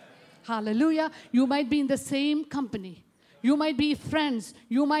anointing. Hallelujah. You might be in the same company. You might be friends.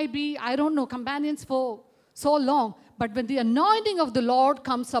 You might be, companions for so long. But when the anointing of the Lord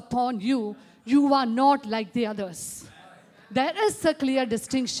comes upon you, you are not like the others. There is a clear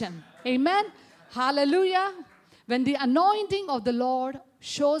distinction. Amen. Hallelujah. When the anointing of the Lord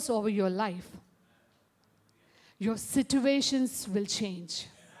shows over your life, your situations will change.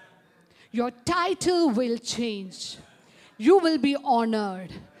 Your title will change. You will be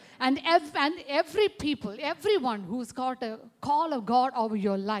honored. And everyone who's got a call of God over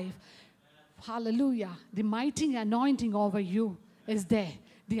your life, hallelujah, the mighty anointing over you is there.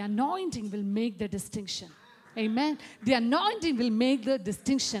 The anointing will make the distinction. Amen. The anointing will make the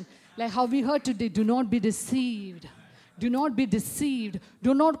distinction. Like how we heard today, do not be deceived. Do not be deceived.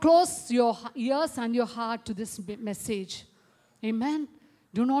 Do not close your ears and your heart to this message. Amen.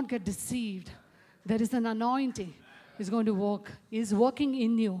 Do not get deceived. There is an anointing. It's going to work. It's working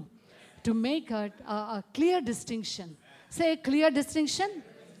in you to make a clear distinction. Say clear distinction.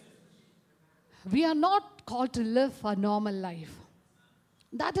 We are not called to live a normal life.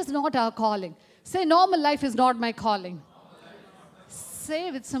 That is not our calling. Say normal life is not my calling. Say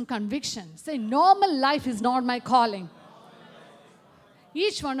with some conviction. Say normal life is not my calling.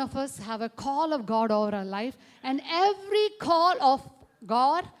 Each one of us have a call of God over our life, and every call of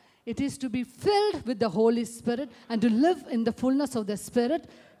God, it is to be filled with the Holy Spirit and to live in the fullness of the Spirit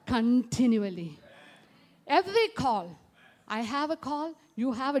continually. Every call, I have a call,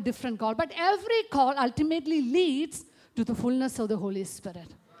 you have a different call, but every call ultimately leads to the fullness of the Holy Spirit.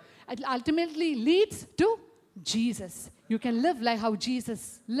 It ultimately leads to Jesus. You can live like how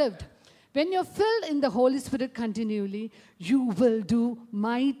Jesus lived. When you're filled in the Holy Spirit continually, you will do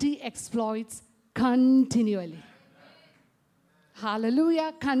mighty exploits continually.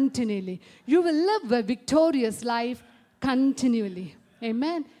 Hallelujah, continually. You will live a victorious life continually.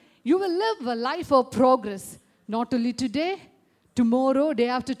 Amen. You will live a life of progress, not only today, tomorrow, day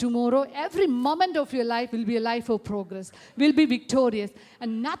after tomorrow. Every moment of your life will be a life of progress, will be victorious,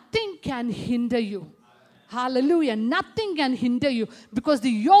 and nothing can hinder you. Hallelujah. Nothing can hinder you because the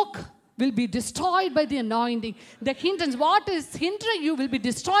yoke will be destroyed by the anointing. The hindrance, what is hindering you will be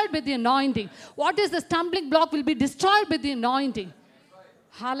destroyed by the anointing. What is the stumbling block will be destroyed by the anointing.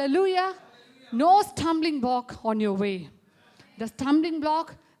 Hallelujah. No stumbling block on your way. The stumbling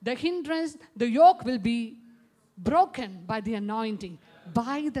block, the hindrance, the yoke will be broken by the anointing,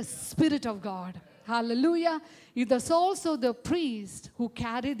 by the Spirit of God. Hallelujah. It was also the priest who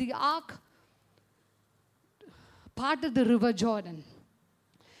carried the ark, parted the river Jordan.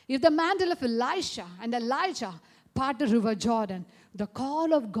 If the mantle of Elisha and Elijah parted the river Jordan, the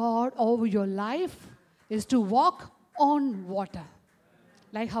call of God over your life is to walk on water,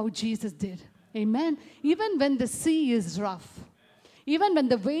 like how Jesus did. Amen. Even when the sea is rough, even when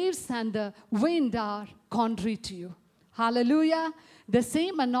the waves and the wind are contrary to you. Hallelujah. The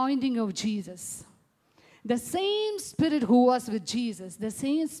same anointing of Jesus, the same Spirit who was with Jesus, the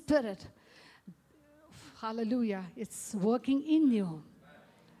same Spirit, hallelujah, it's working in you.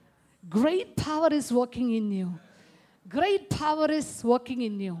 Great power is working in you. Great power is working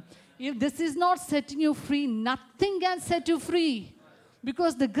in you. If this is not setting you free, nothing can set you free.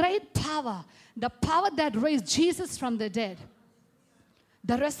 Because the great power, the power that raised Jesus from the dead,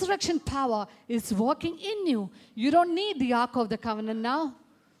 the resurrection power is working in you. You don't need the Ark of the Covenant now.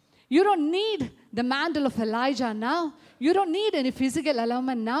 You don't need the mantle of Elijah now. You don't need any physical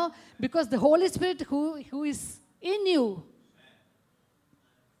element now because the Holy Spirit who is in you.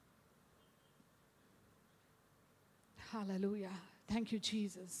 Hallelujah. Thank you,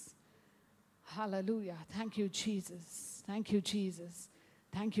 Jesus. Hallelujah. Thank you, Jesus. Thank you, Jesus.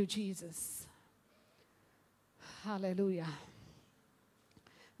 Thank you, Jesus. Hallelujah.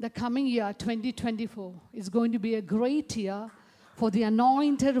 The coming year, 2024, is going to be a great year for the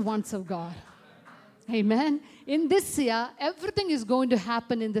anointed ones of God. Amen. In this year, everything is going to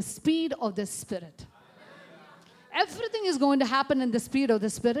happen in the speed of the Spirit. Everything is going to happen in the speed of the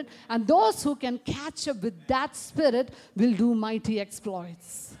Spirit. And those who can catch up with that Spirit will do mighty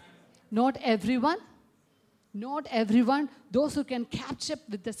exploits. Not everyone. Not everyone. Those who can catch up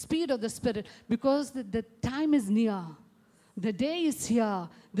with the speed of the Spirit. Because the time is near. The day is here.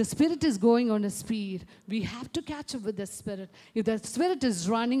 The Spirit is going on a speed. We have to catch up with the Spirit. If the Spirit is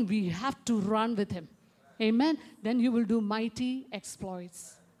running, we have to run with Him. Amen. Then you will do mighty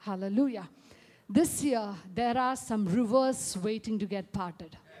exploits. Hallelujah. This year, there are some rivers waiting to get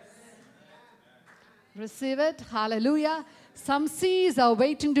parted. Receive it. Hallelujah. Some seas are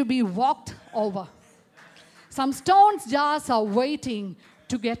waiting to be walked over. Some stone jars are waiting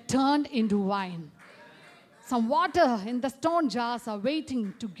to get turned into wine. Some water in the stone jars are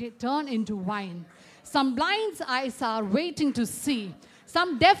waiting to get turned into wine. Some blind eyes are waiting to see.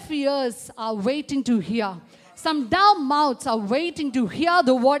 Some deaf ears are waiting to hear. Some dumb mouths are waiting to hear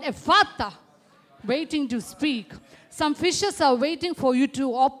the word Ephphatha, waiting to speak. Some fishes are waiting for you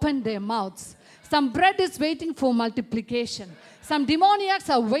to open their mouths. Some bread is waiting for multiplication. Some demoniacs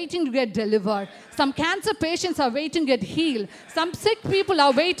are waiting to get delivered. Some cancer patients are waiting to get healed. Some sick people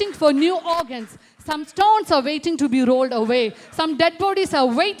are waiting for new organs. Some stones are waiting to be rolled away. Some dead bodies are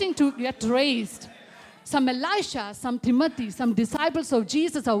waiting to get raised. Some Elisha, some Timothy, some disciples of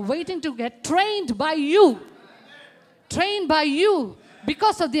Jesus are waiting to get trained by you. Trained by you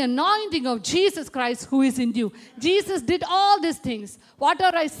because of the anointing of Jesus Christ who is in you. Jesus did all these things.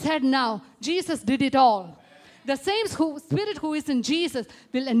 Whatever I said now, Jesus did it all. The same Spirit who is in Jesus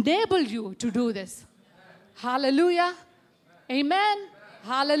will enable you to do this. Hallelujah. Amen.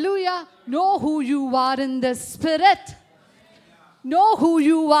 Hallelujah. Know who you are in the Spirit. Know who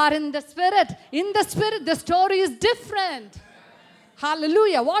you are in the Spirit. In the Spirit, the story is different.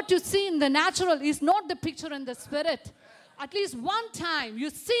 Hallelujah. What you see in the natural is not the picture in the Spirit. At least one time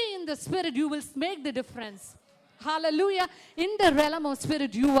you see in the Spirit, you will make the difference. Hallelujah. In the realm of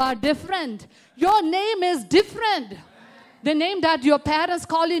Spirit, you are different. Your name is different. The name that your parents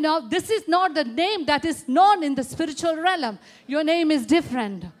call you now, this is not the name that is known in the spiritual realm. Your name is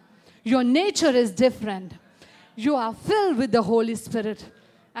different. Your nature is different. You are filled with the Holy Spirit.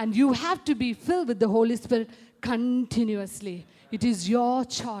 And you have to be filled with the Holy Spirit continuously. It is your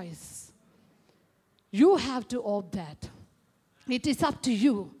choice. You have to opt that. It is up to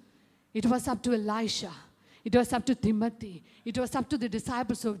you. It was up to Elisha. It was up to Timothy. It was up to the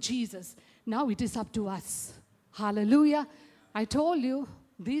disciples of Jesus. Now it is up to us. Hallelujah. I told you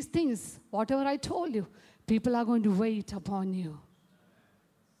these things, whatever I told you, people are going to wait upon you.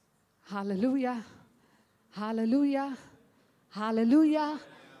 Hallelujah. Hallelujah. Hallelujah.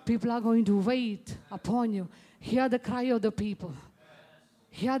 People are going to wait upon you. Hear the cry of the people.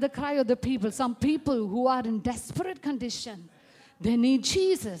 Hear the cry of the people. Some people who are in desperate condition. They need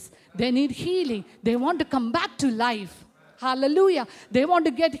Jesus. They need healing. They want to come back to life. Hallelujah. They want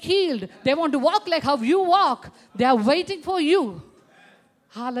to get healed. They want to walk like how you walk. They are waiting for you.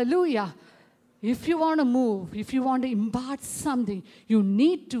 Hallelujah. If you want to move, if you want to impart something, you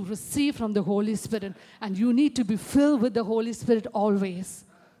need to receive from the Holy Spirit. And you need to be filled with the Holy Spirit always.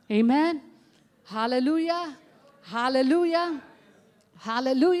 Amen. Hallelujah. Hallelujah.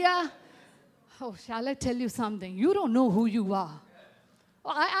 Hallelujah. Oh, shall I tell you something? You don't know who you are.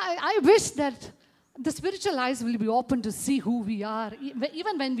 I wish that the spiritual eyes will be open to see who we are,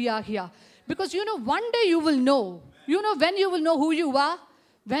 even when we are here. Because one day you will know. When you will know who you are?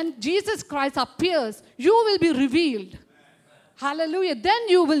 When Jesus Christ appears, you will be revealed. Hallelujah. Then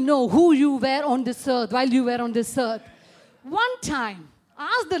you will know who you were on this earth, while you were on this earth. One time,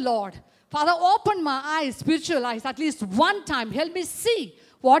 ask the Lord, Father, open my eyes, spiritual eyes, at least one time. Help me see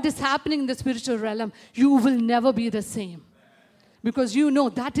what is happening in the spiritual realm. You will never be the same. Because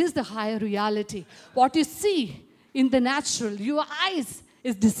that is the higher reality. What you see in the natural, your eyes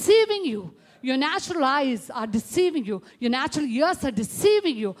is deceiving you. Your natural eyes are deceiving you. Your natural ears are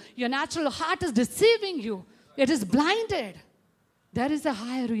deceiving you. Your natural heart is deceiving you. It is blinded. There is a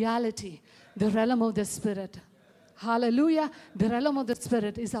higher reality, the realm of the Spirit. Hallelujah. The realm of the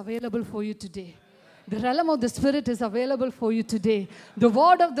Spirit is available for you today. The realm of the Spirit is available for you today. The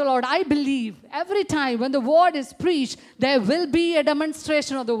word of the Lord, I believe, every time when the word is preached, there will be a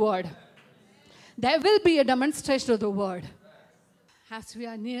demonstration of the word. There will be a demonstration of the word. As we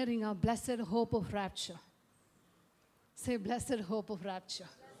are nearing our blessed hope of rapture. Say, blessed hope of rapture.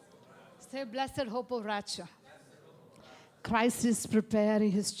 Say, blessed hope of rapture. Christ is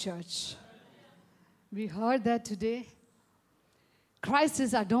preparing his church. We heard that today. Christ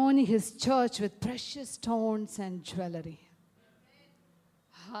is adorning his church with precious stones and jewelry.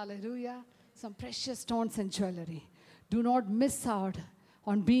 Hallelujah. Some precious stones and jewelry. Do not miss out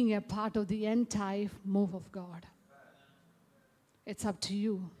on being a part of the entire move of God. It's up to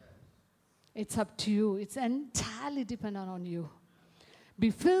you. It's up to you. It's entirely dependent on you. Be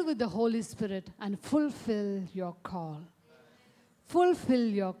filled with the Holy Spirit and fulfill your call. Fulfill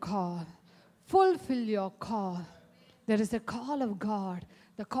your call. Fulfill your call. There is a call of God.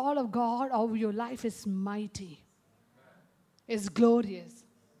 The call of God over your life is mighty. It's glorious.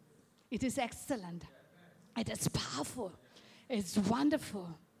 It is excellent. It is powerful. It's wonderful.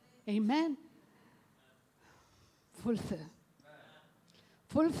 Amen. Fulfill.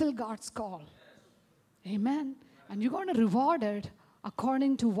 Fulfill God's call. Amen. And you're going to reward it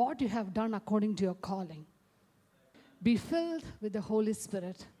according to what you have done, according to your calling. Be filled with the Holy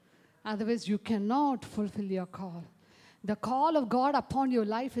Spirit. Otherwise, you cannot fulfill your call. The call of God upon your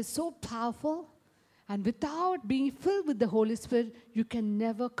life is so powerful. And without being filled with the Holy Spirit, you can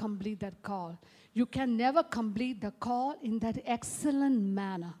never complete that call. You can never complete the call in that excellent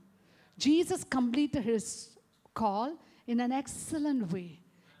manner. Jesus completed his call in an excellent way,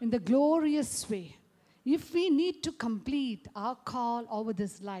 in the glorious way. If we need to complete our call over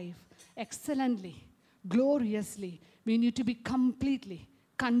this life excellently, gloriously, we need to be completely,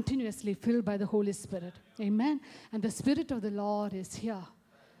 continuously filled by the Holy Spirit. Amen. And the Spirit of the Lord is here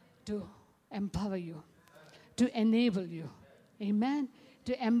to empower you, to enable you. Amen.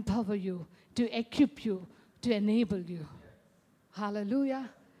 To empower you, to equip you, to enable you. Hallelujah.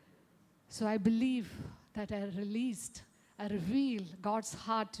 So I believe that I reveal God's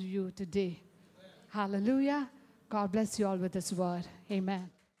heart to you today. Hallelujah. God bless you all with this word. Amen.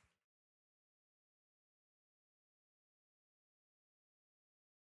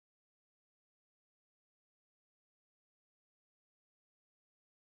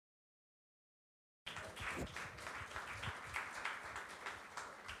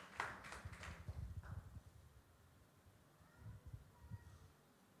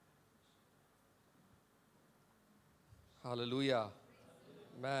 Hallelujah.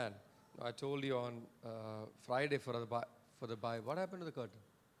 Man, I told you on Friday for the Bible. What happened to the curtain?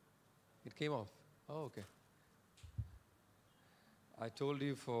 It came off. Oh, okay. I told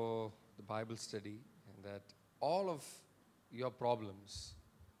you for the Bible study that all of your problems,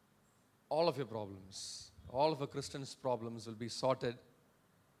 all of a Christian's problems will be sorted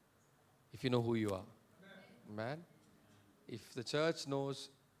if you know who you are. Amen. If the church knows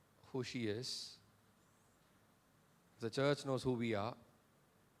who she is, the church knows who we are,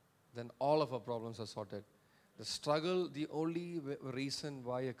 then all of our problems are sorted. The struggle, the only reason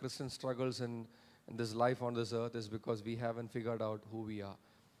why a Christian struggles in this life on this earth is because we haven't figured out who we are.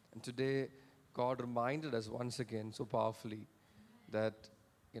 And today, God reminded us once again so powerfully that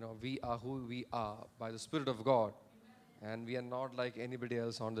we are who we are by the Spirit of God. And we are not like anybody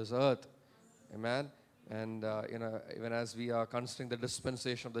else on this earth. Amen. And, even as we are considering the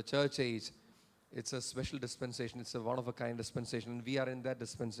dispensation of the church age, it's a special dispensation. It's a one-of-a-kind dispensation. And we are in that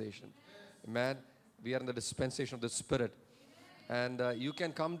dispensation. Amen. We are in the dispensation of the Spirit. And you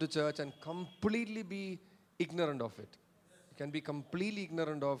can come to church and completely be ignorant of it. You can be completely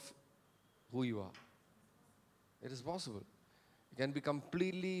ignorant of who you are. It is possible. You can be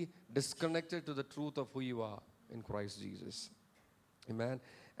completely disconnected to the truth of who you are in Christ Jesus. Amen.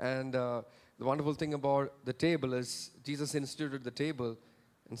 And the wonderful thing about the table is Jesus instituted the table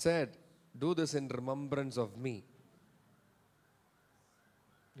and said, do this in remembrance of me.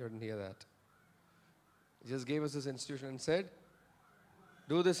 You didn't hear that. He just gave us this institution and said,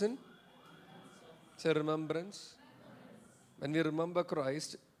 do this in remembrance. When we remember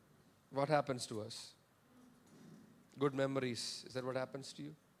Christ, what happens to us? Good memories. Is that what happens to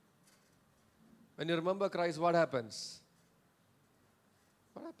you? When you remember Christ, what happens?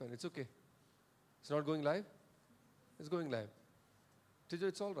 What happened? It's okay. It's not going live? It's going live. Tijo,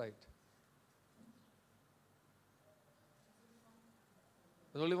 it's all right.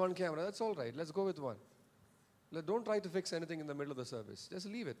 There's only one camera. That's all right. Let's go with one. Don't try to fix anything in the middle of the service. Just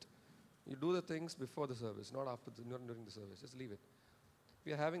leave it. You do the things before the service, not during the service. Just leave it.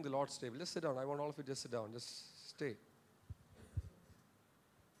 We are having the Lord's table. Just sit down. I want all of you to just sit down. Just stay.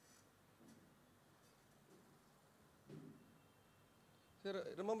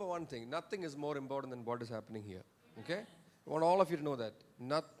 Remember one thing. Nothing is more important than what is happening here. Okay? I want all of you to know that.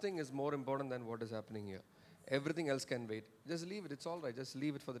 Nothing is more important than what is happening here. Everything else can wait. Just leave it. It's all right. Just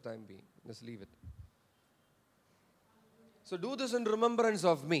leave it for the time being. Just leave it. So do this in remembrance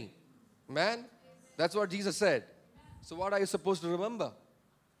of me. Man, that's what Jesus said. So what are you supposed to remember?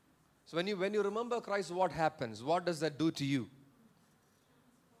 So when you remember Christ, what happens? What does that do to you?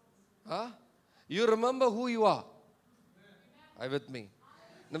 You remember who you are. Are you with me?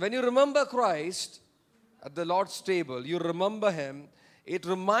 Now when you remember Christ at the Lord's table, you remember Him, it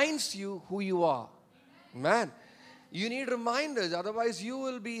reminds you who you are. Man, you need reminders, otherwise you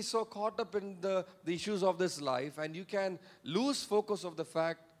will be so caught up in the issues of this life and you can lose focus of the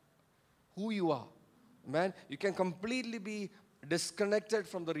fact who you are. Man, you can completely be disconnected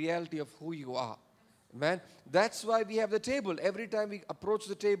from the reality of who you are. Man, that's why we have the table. Every time we approach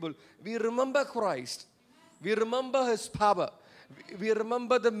the table, we remember Christ. We remember His power. We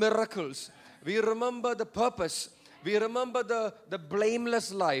remember the miracles. We remember the purpose. We remember the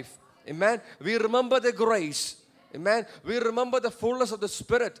blameless life. Amen. We remember the grace. Amen. We remember the fullness of the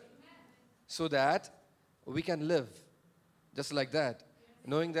Spirit so that we can live just like that,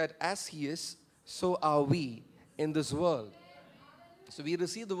 knowing that as He is, so are we in this world. So we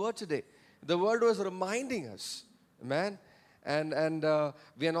received the word today. The word was reminding us, amen. And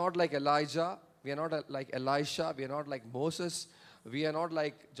we are not like Elijah. We are not like Elisha. We are not like Moses. We are not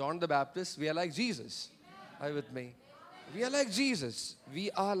like John the Baptist. We are like Jesus. Are you with me? We are like Jesus. We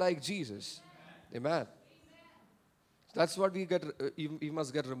are like Jesus. Amen. That's what we get. You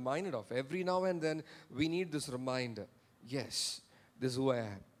must get reminded of. Every now and then we need this reminder. Yes, this is who I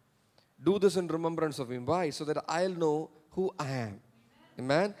am. Do this in remembrance of Him. Why? So that I'll know who I am.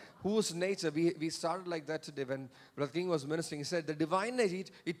 Amen. Whose nature? We started like that today when Brother King was ministering. He said the divine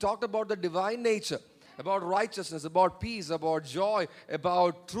nature. He talked about the divine nature, about righteousness, about peace, about joy,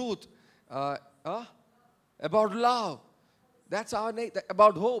 about truth, about love. That's our nature.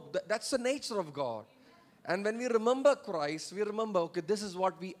 About hope. That's the nature of God. And when we remember Christ, we remember, okay, this is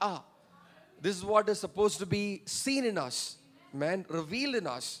what we are. This is what is supposed to be seen in us. Amen. Revealed in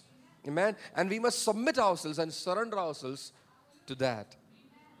us. Amen. And we must submit ourselves and surrender ourselves to that.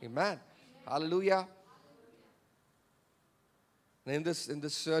 Amen. Hallelujah. And in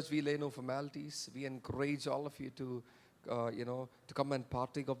this church, we lay no formalities. We encourage all of you to, to come and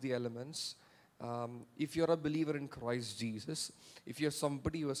partake of the elements. If you're a believer in Christ Jesus, if you're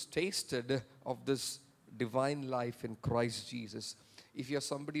somebody who has tasted of this divine life in Christ Jesus, if you're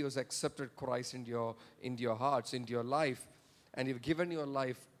somebody who has accepted Christ in your hearts, into your life, and you've given your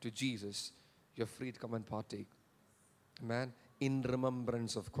life to Jesus, you're free to come and partake. Amen. In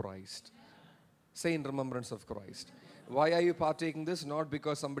remembrance of Christ. Say in remembrance of Christ. Why are you partaking this? Not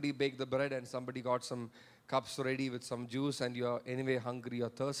because somebody baked the bread and somebody got some cups ready with some juice and you're anyway hungry or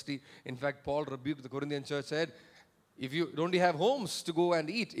thirsty. In fact, Paul rebuked the Corinthian church, said, if you don't have homes to go and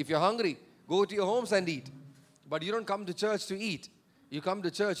eat, if you're hungry, go to your homes and eat. But you don't come to church to eat. You come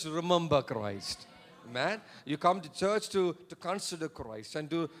to church to remember Christ. Man, you come to church to consider Christ and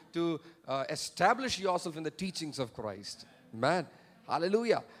to establish yourself in the teachings of Christ. Man,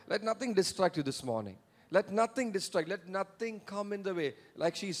 hallelujah. Let nothing distract you this morning. Let nothing distract. Let nothing come in the way.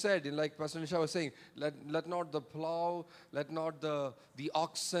 Like she said, and like Pastor Nisha was saying, let not the plow, let not the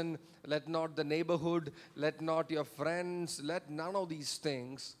oxen, let not the neighborhood, let not your friends, let none of these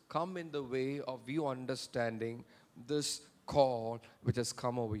things come in the way of you understanding this call which has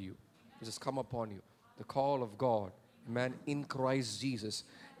come over you, which has come upon you. The call of God, man, in Christ Jesus.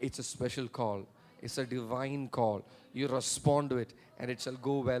 It's a special call. It's a divine call. You respond to it and it shall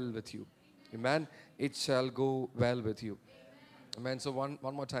go well with you. Amen. It shall go well with you. Amen. So one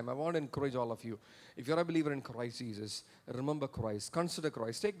more time, I want to encourage all of you. If you're a believer in Christ Jesus, remember Christ. Consider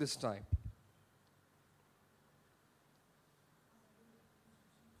Christ. Take this time.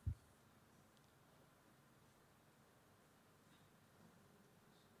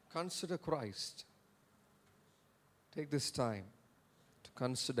 Consider Christ. Take this time to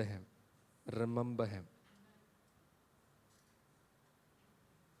consider Him. Remember Him.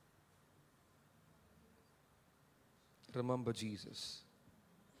 Remember Jesus.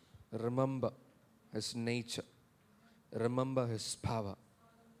 Remember His nature. Remember His power.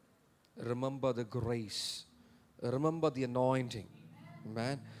 Remember the grace. Remember the anointing.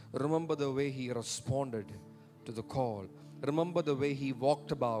 Amen. Remember the way He responded to the call. Remember the way He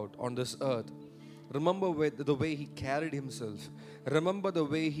walked about on this earth. Remember the way He carried Himself. Remember the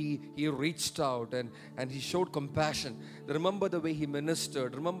way He reached out and He showed compassion. Remember the way He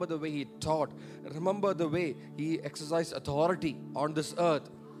ministered. Remember the way He taught. Remember the way He exercised authority on this earth.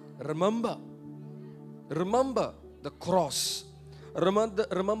 Remember the cross.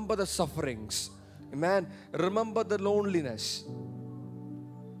 Remember the sufferings. Amen. Remember the loneliness.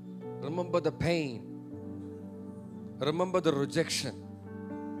 Remember the pain. Remember the rejection.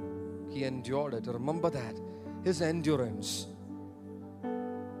 He endured it. Remember that. His endurance.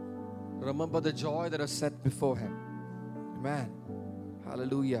 Remember the joy that is set before Him. Amen.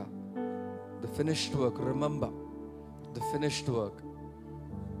 Hallelujah. The finished work. Remember the finished work.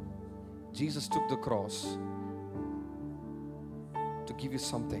 Jesus took the cross to give you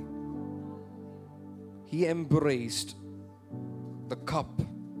something. He embraced the cup.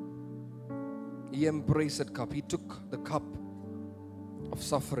 He embraced that cup. He took the cup of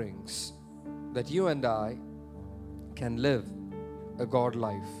sufferings that you and I can live a God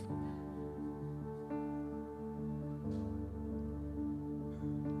life.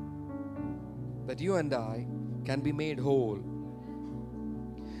 That you and I can be made whole.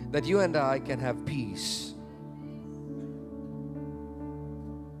 That you and I can have peace.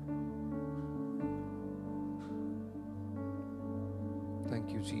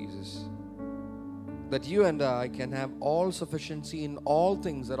 Thank you, Jesus. That you and I can have all sufficiency in all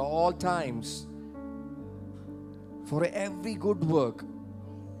things at all times for every good work.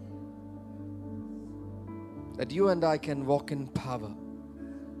 That you and I can walk in power.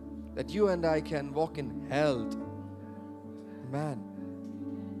 That you and I can walk in health, man,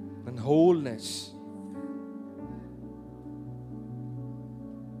 and wholeness.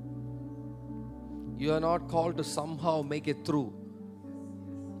 You are not called to somehow make it through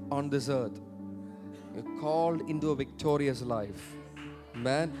on this earth. You're called into a victorious life.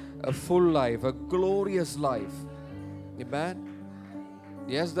 Amen. A full life, a glorious life. Amen.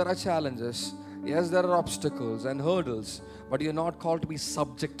 Yes, there are challenges. Yes, there are obstacles and hurdles. But you're not called to be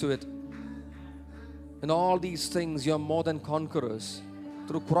subject to it. In all these things, you're more than conquerors.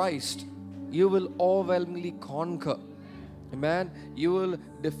 Through Christ, you will overwhelmingly conquer. Amen. You will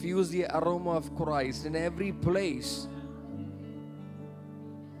diffuse the aroma of Christ in every place.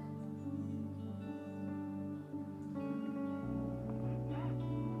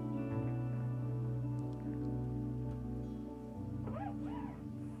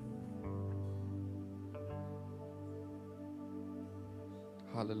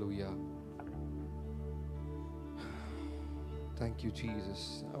 Hallelujah. Thank you,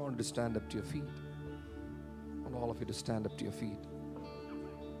 Jesus. I want you to stand up to your feet. I want all of you to stand up to your feet.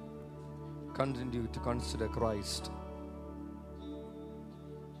 Continue to consider Christ.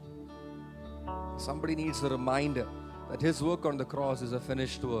 Somebody needs a reminder that His work on the cross is a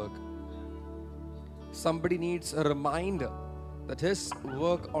finished work. Somebody needs a reminder that His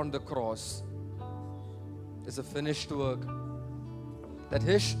work on the cross is a finished work. That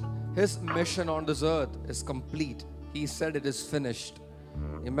His mission on this earth is complete. He said it is finished.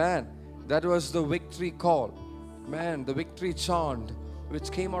 Amen. That was the victory call. Man, the victory chant which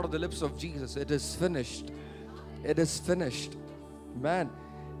came out of the lips of Jesus. It is finished. It is finished. Man,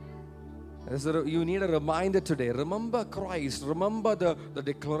 you need a reminder today. Remember Christ. Remember the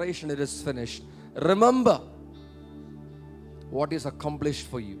declaration, it is finished. Remember what is accomplished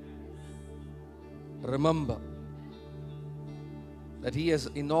for you. Remember. that He has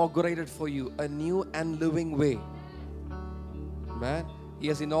inaugurated for you a new and living way. Man, He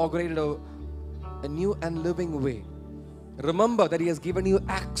has inaugurated a new and living way. Remember that He has given you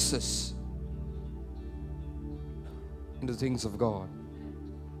access into the things of God.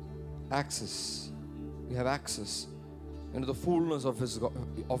 Access. You have access into the fullness of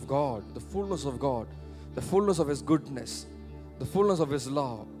God, the fullness of God, the fullness of His goodness, the fullness of His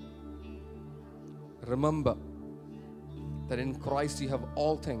love. Remember that in Christ you have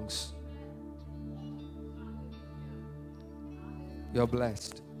all things. You are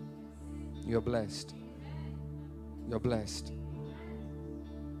blessed. You are blessed. You are blessed.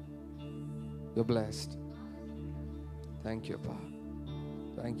 You are blessed. Thank you, Pa.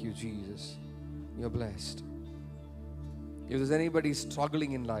 Thank you, Jesus. You are blessed. If there's anybody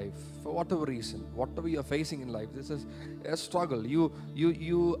struggling in life, for whatever reason, whatever you're facing in life, this is a struggle.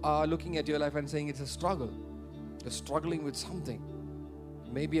 You are looking at your life and saying it's a struggle. You're struggling with something.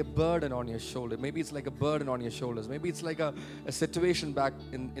 Maybe a burden on your shoulder. Maybe it's like a burden on your shoulders. Maybe it's like a situation back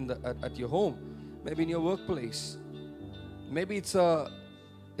at your home. Maybe in your workplace. Maybe it's a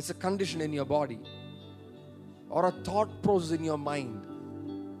condition in your body. Or a thought process in your mind.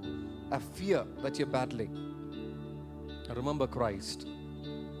 A fear that you're battling. Remember Christ.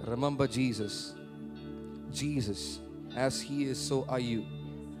 Remember Jesus. Jesus, as He is, so are you.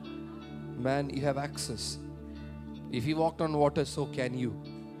 Man, you have access. If He walked on water, so can you.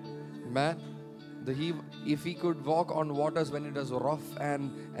 Man, if He could walk on waters when it is rough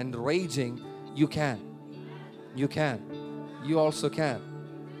and raging, you can. You can. You also can.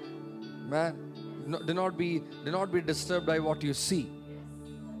 Man, do not be disturbed by what you see.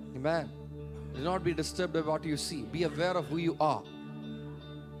 Amen. Do not be disturbed by what you see. Be aware of who you are.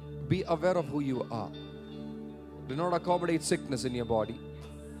 Be aware of who you are. Do not accommodate sickness in your body.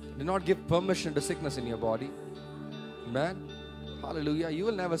 Do not give permission to sickness in your body. Amen. Hallelujah. You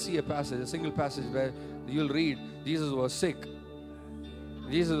will never see a single passage where you will read Jesus was sick.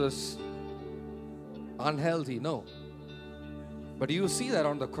 Jesus was unhealthy. No. But you see that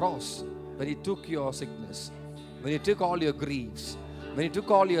on the cross when He took your sickness, when He took all your griefs, when He took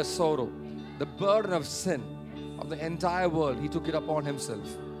all your sorrow, the burden of sin of the entire world, He took it upon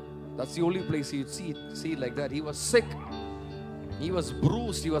Himself. That's the only place you'd see it like that. He was sick. He was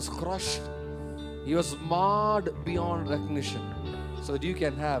bruised. He was crushed. He was marred beyond recognition, so that you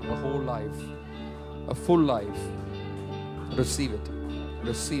can have a whole life, a full life. Receive it.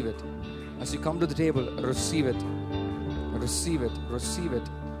 Receive it. As you come to the table, receive it. Receive it. Receive it.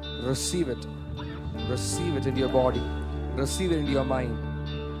 Receive it. Receive it into your body. Receive it into your mind.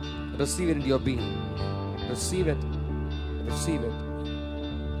 Receive it into your being. Receive it. Receive it.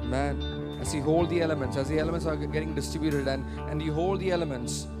 Man, as you hold the elements, as the elements are getting distributed and you hold the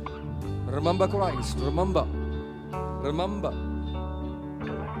elements, remember Christ. Remember. Remember.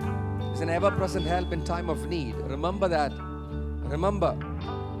 He's an ever-present help in time of need. Remember that. Remember.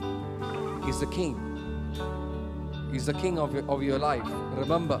 He's the King. He's the King of your life.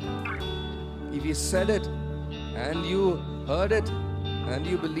 Remember. If He said it and you heard it and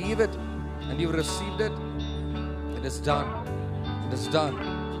you believe it and you received it, it is done. It is done.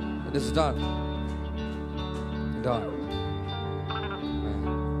 It is done. Done.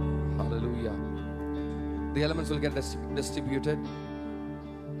 Amen. Hallelujah. The elements will get distributed.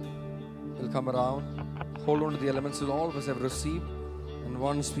 Will come around. Hold on to the elements that all of us have received. And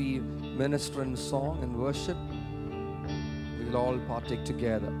once we minister in song and worship, we will all partake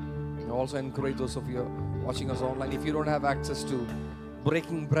together. And also encourage those of you watching us online, if you don't have access to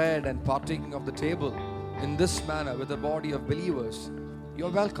breaking bread and partaking of the table in this manner with the body of believers, you're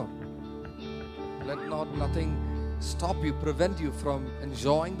welcome. Let nothing stop you, prevent you from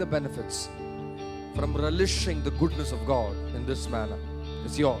enjoying the benefits, from relishing the goodness of God in this manner.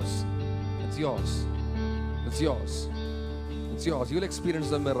 It's yours. It's yours. It's yours. It's yours. You'll experience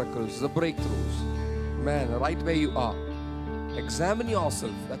the miracles, the breakthroughs. Man, right where you are. Examine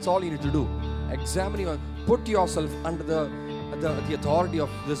yourself. That's all you need to do. Examine put yourself under the authority of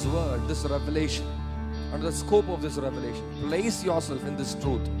this word, this revelation, under the scope of this revelation. Place yourself in this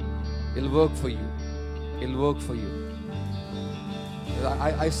truth. It'll work for you. It'll work for you.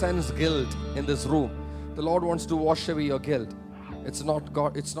 I sense guilt in this room. The Lord wants to wash away your guilt. It's not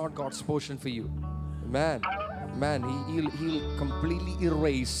God's portion for you. Man, He'll completely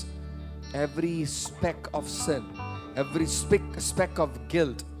erase every speck of sin, every speck of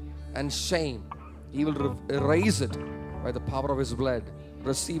guilt and shame. He will erase it by the power of His blood.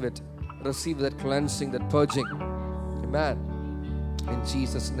 Receive it. Receive that cleansing, that purging. Amen. In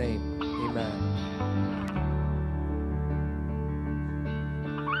Jesus' name, amen.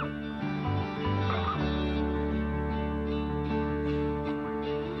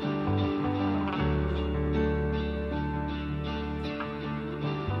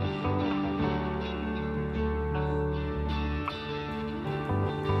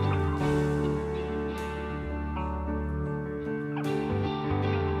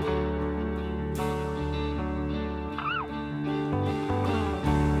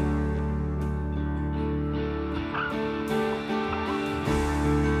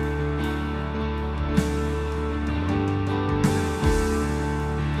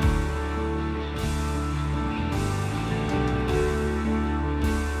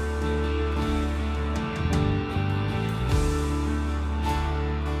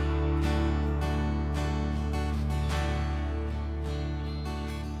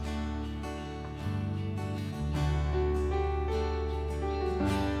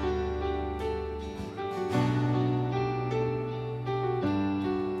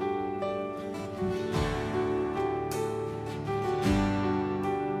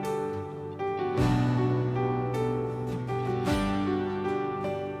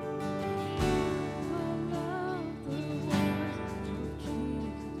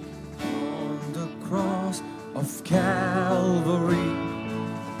 of Calvary.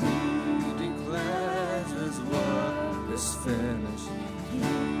 He declares his work is finished.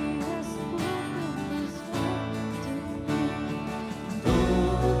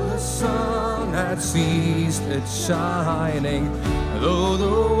 Though the sun had ceased its shining, though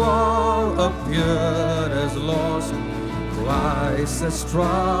the war appeared as lost, Christ has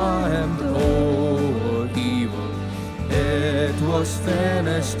triumphed over evil. It was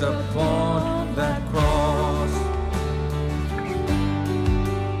finished upon that cross.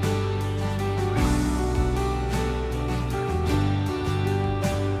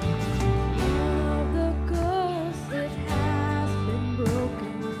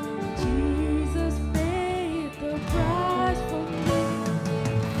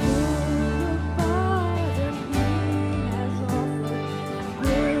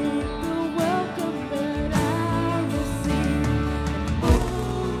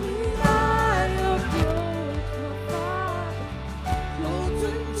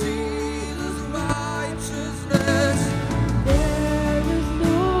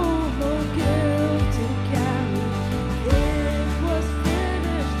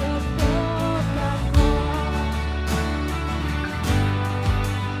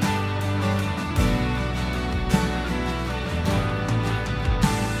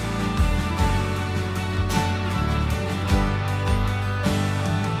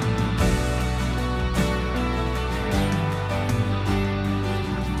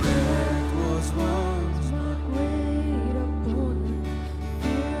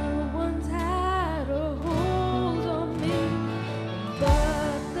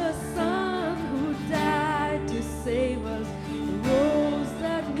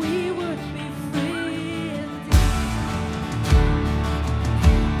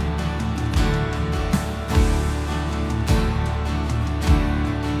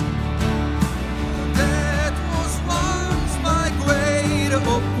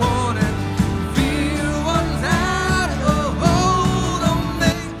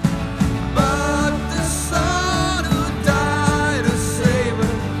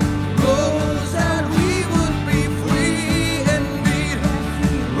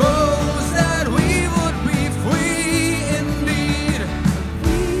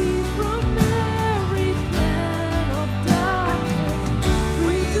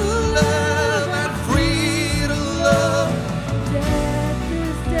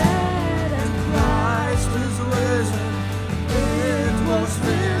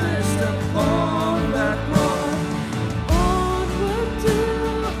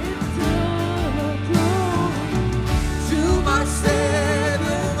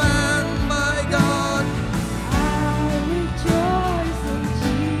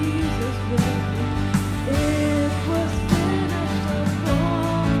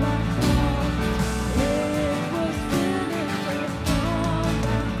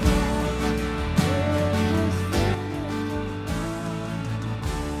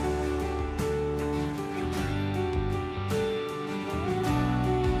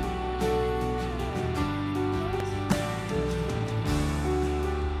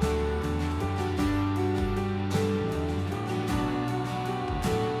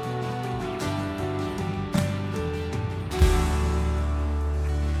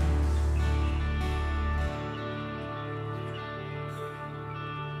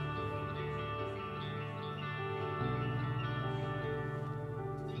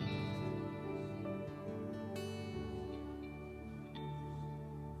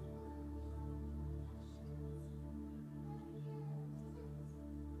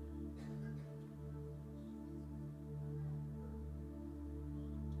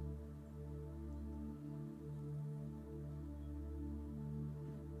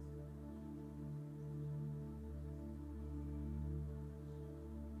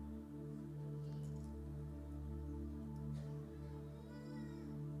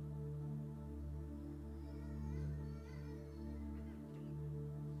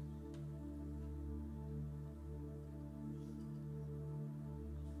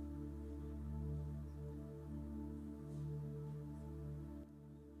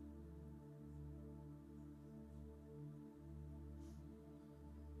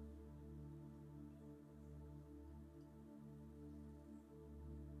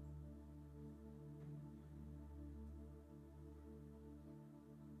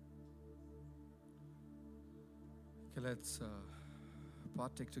 Okay, let's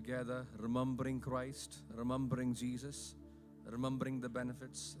partake together, remembering Christ, remembering Jesus, remembering the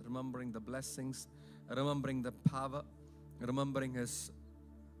benefits, remembering the blessings, remembering the power, remembering His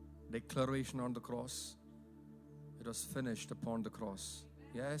declaration on the cross. It was finished upon the cross.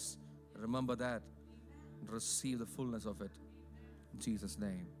 Yes, remember that. receive the fullness of it. In Jesus'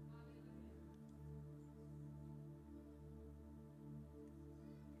 name.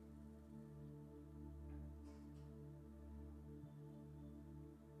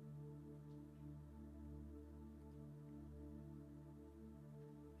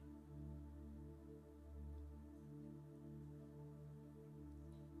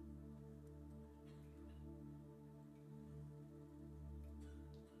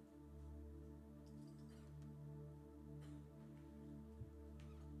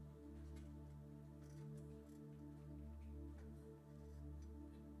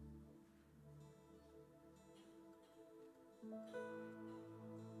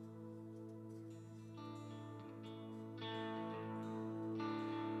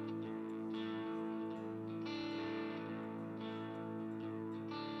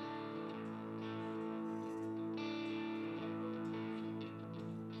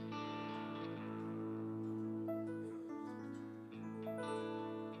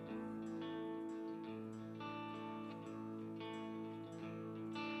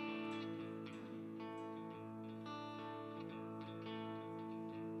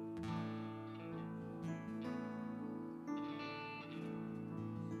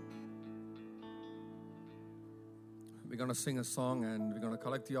 We're going to sing a song and we're going to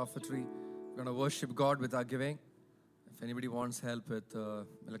collect the offertory. We're going to worship God with our giving. If anybody wants help with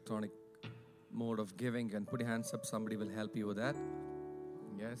electronic mode of giving, and put your hands up, somebody will help you with that.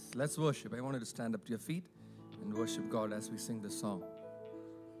 Yes, let's worship. I want you to stand up to your feet and worship God as we sing this song.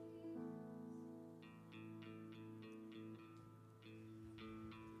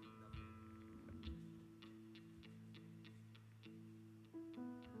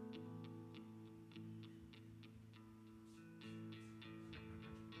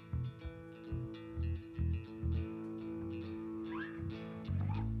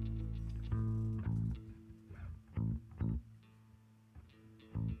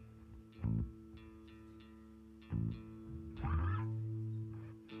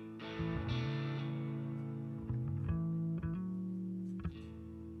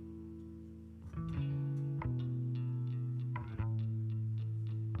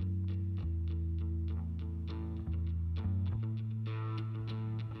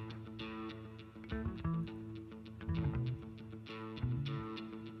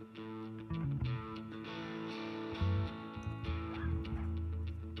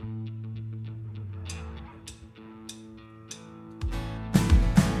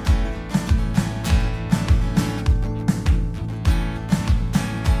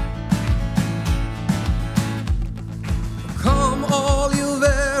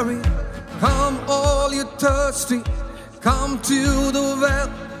 Thirsty, come to the well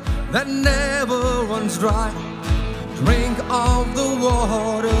that never runs dry. Drink of the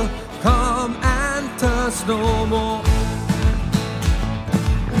water, come and thirst no more.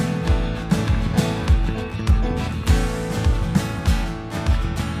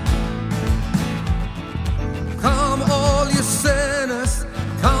 Come all you sinners,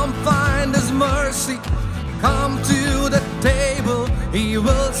 come find His mercy. Come to the table, He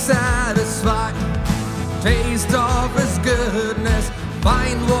will satisfy. Taste of His goodness,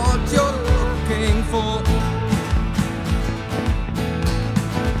 find what you're looking for.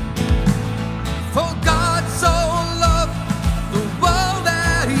 For God so loved the world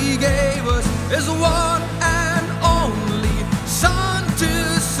that He gave us His one and only Son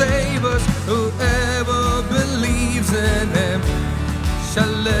to save us. Whoever believes in Him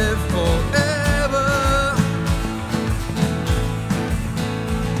shall live forever.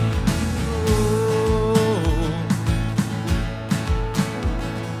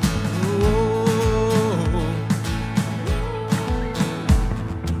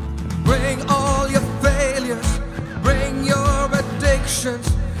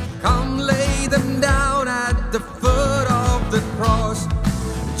 Come lay them down at the foot of the cross.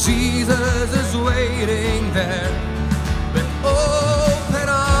 Jesus is waiting there with open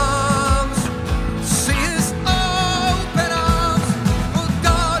arms. See His open arms. For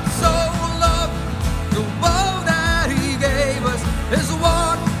God so loved the world that He gave us His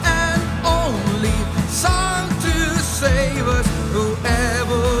one and only Son to save us.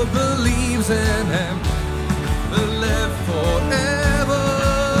 Whoever believes in Him will live forever.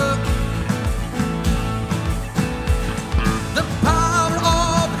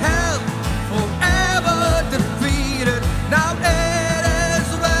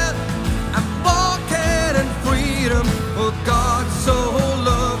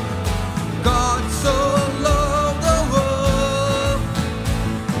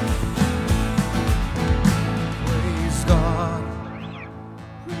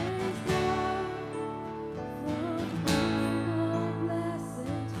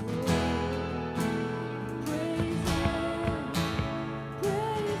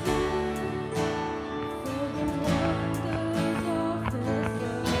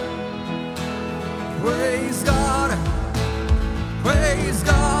 Praise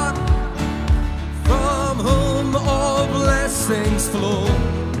God, from whom all blessings flow.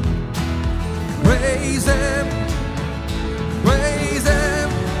 Praise Him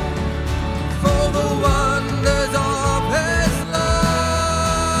for the wonders of His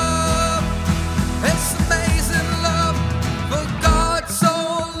love. It's amazing love, for God so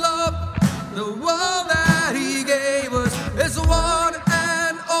loved the world that He gave us His one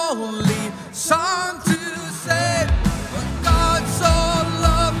and only Son to save. For God so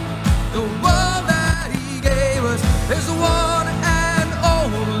loved the world that He gave us His one and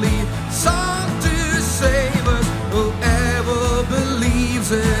only Son to save us. Whoever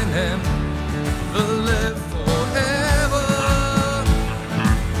believes in Him will live forever.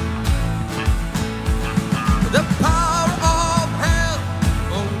 The power of hell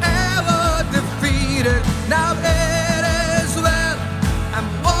forever defeated. Now it is well. I'm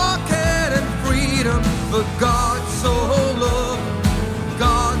walking in freedom. For God so loved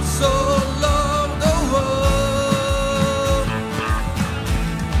the world.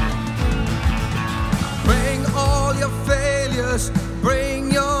 Bring all your failures,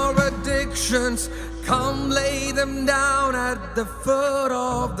 bring your addictions. Come lay them down at the foot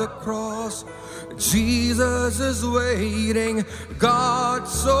of the cross. Jesus is waiting. God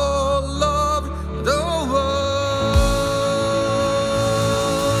so loved the world.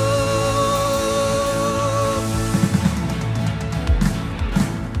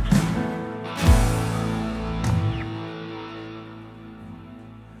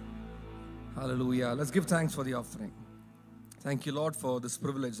 Hallelujah. Let's give thanks for the offering. Thank you, Lord, for this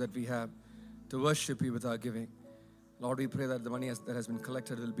privilege that we have to worship you with our giving. Lord, we pray that the money that has been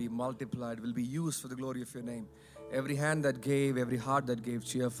collected will be multiplied, will be used for the glory of your name. Every hand that gave, every heart that gave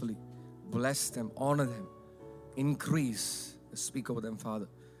cheerfully, bless them, honor them, increase, speak over them, Father.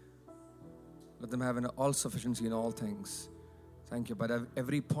 Let them have an all-sufficiency in all things. Thank you. But at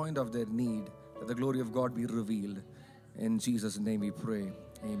every point of their need, let the glory of God be revealed. In Jesus' name we pray.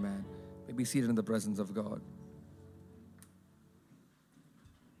 Amen. May be seated in the presence of God.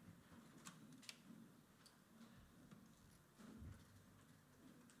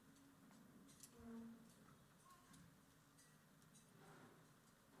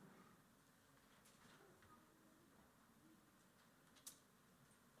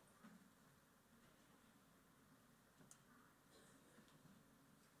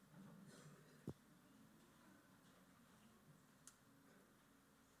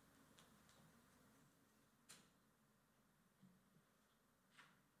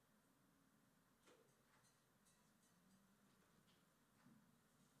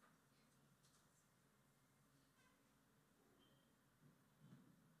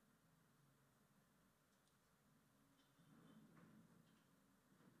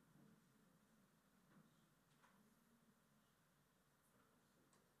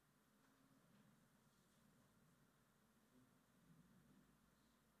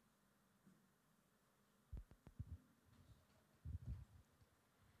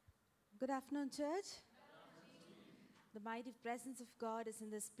 Good afternoon, church. The mighty presence of God is in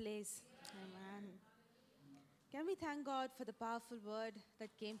this place. Amen. Can we thank God for the powerful word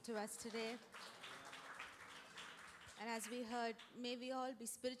that came to us today? And as we heard, may we all be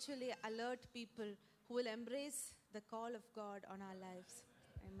spiritually alert people who will embrace the call of God on our lives.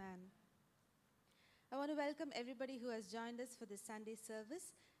 Amen. I want to welcome everybody who has joined us for this Sunday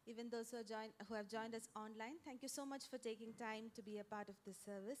service, even those who have joined us online. Thank you so much for taking time to be a part of this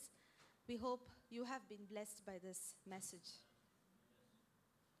service. We hope you have been blessed by this message.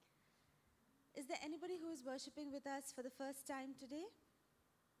 Is there anybody who is worshiping with us for the first time today?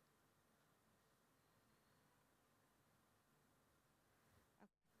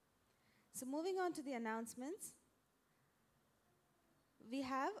 So moving on to the announcements. We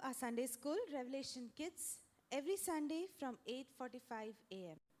have our Sunday school, Revelation Kids, every Sunday from 8:45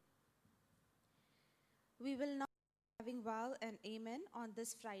 a.m. We will not be having Wow and Amen on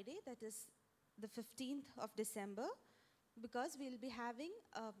this Friday, that is the 15th of December, because we'll be having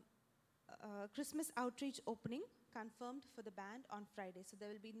a Christmas outreach opening confirmed for the band on Friday. So there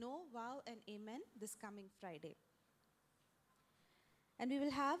will be no Wow and Amen this coming Friday. And we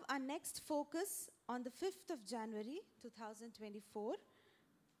will have our next focus on the 5th of January 2024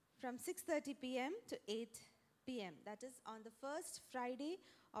 from 6:30 p.m. to 8 p.m. That is on the first Friday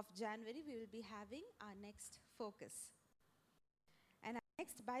of January, we will be having our next focus. And our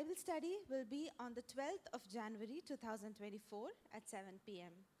next Bible study will be on the 12th of January 2024 at 7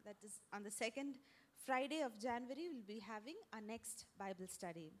 p.m. That is on the second Friday of January, we'll be having our next Bible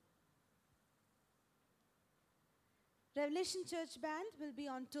study. Revelation Church Band will be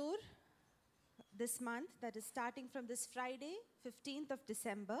on tour this month, that is starting from this Friday, 15th of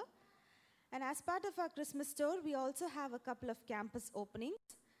December. And as part of our Christmas tour, we also have a couple of campus openings.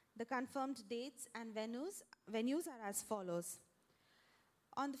 The confirmed dates and venues are as follows.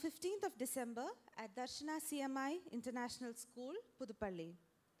 On the 15th of December at Darshana CMI International School, Pudupalli.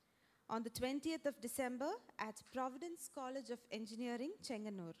 On the 20th of December at Providence College of Engineering,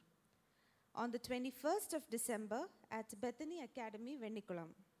 Chenganur. On the 21st of December at Bethany Academy, Vennikulam.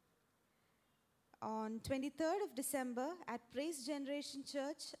 On 23rd of December at Praise Generation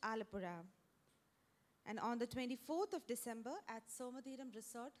Church, Alapura. And on the 24th of December at Somathiram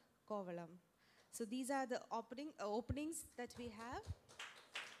Resort, Kovalam. So these are the openings that we have.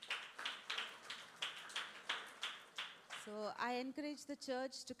 So I encourage the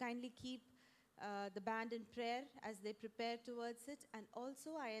church to kindly keep the band in prayer as they prepare towards it. And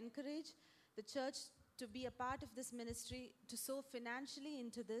also I encourage the church to be a part of this ministry, to sow financially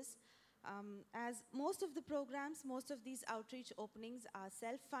into this. As most of the programs, most of these outreach openings are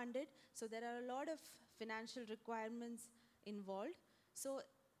self-funded, so there are a lot of financial requirements involved. So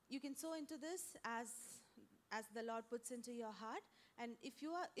you can sow into this as the Lord puts into your heart. And if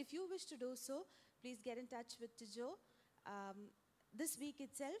you wish to do so, please get in touch with Tijo this week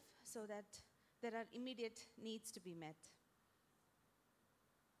itself, so that there are immediate needs to be met.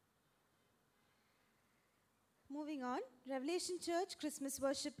 Moving on, Revelation Church Christmas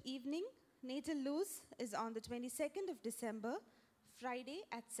Worship Evening, Natal Luz, is on the 22nd of December, Friday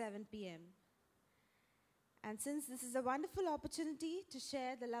at 7 p.m. And since this is a wonderful opportunity to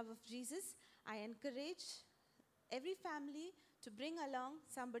share the love of Jesus, I encourage every family to bring along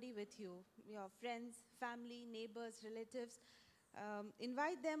somebody with you, your friends, family, neighbors, relatives.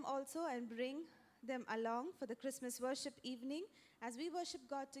 Invite them also and bring them along for the Christmas worship evening as we worship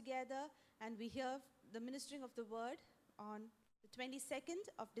God together and we hear the ministering of the word on the 22nd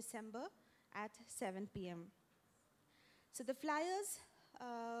of December at 7 p.m. So the flyers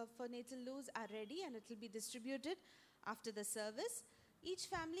for Natal Luz are ready and it will be distributed after the service. Each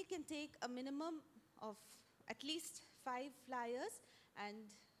family can take a minimum of at least 5 flyers, and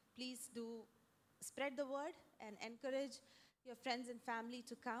please do spread the word and encourage your friends and family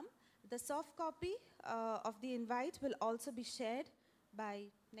to come. The soft copy of the invite will also be shared by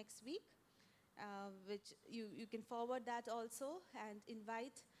next week, which you can forward that also and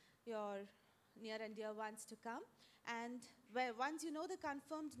invite your near and dear ones to come. And once you know the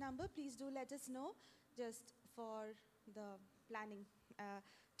confirmed number, please do let us know, just for the planning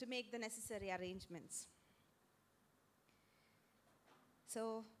to make the necessary arrangements.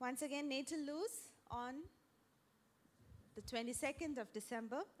 So once again, Natal Luz on the 22nd of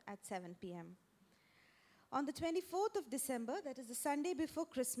December at 7 p.m. On the 24th of December, that is the Sunday before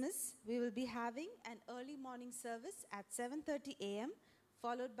Christmas, we will be having an early morning service at 7:30 a.m.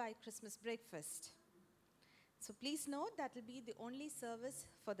 followed by Christmas breakfast. So please note that will be the only service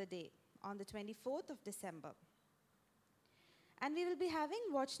for the day on the 24th of December. And we will be having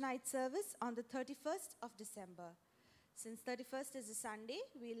watch night service on the 31st of December. Since 31st is a Sunday,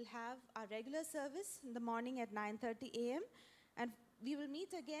 we'll have our regular service in the morning at 9:30 a.m. and we will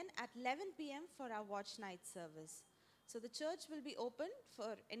meet again at 11 p.m. for our watch night service. So the church will be open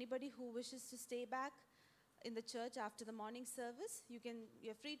for anybody who wishes to stay back in the church after the morning service.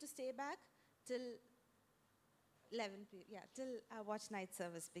 You're free to stay back till 11 p.m. Yeah, till our watch night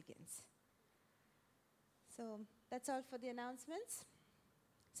service begins. So that's all for the announcements.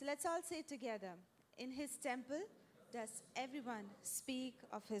 So let's all say together, in his temple does everyone speak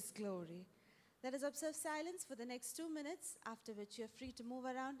of his glory. Let us observe silence for the next 2 minutes, after which you're free to move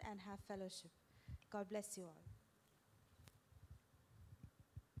around and have fellowship. God bless you all.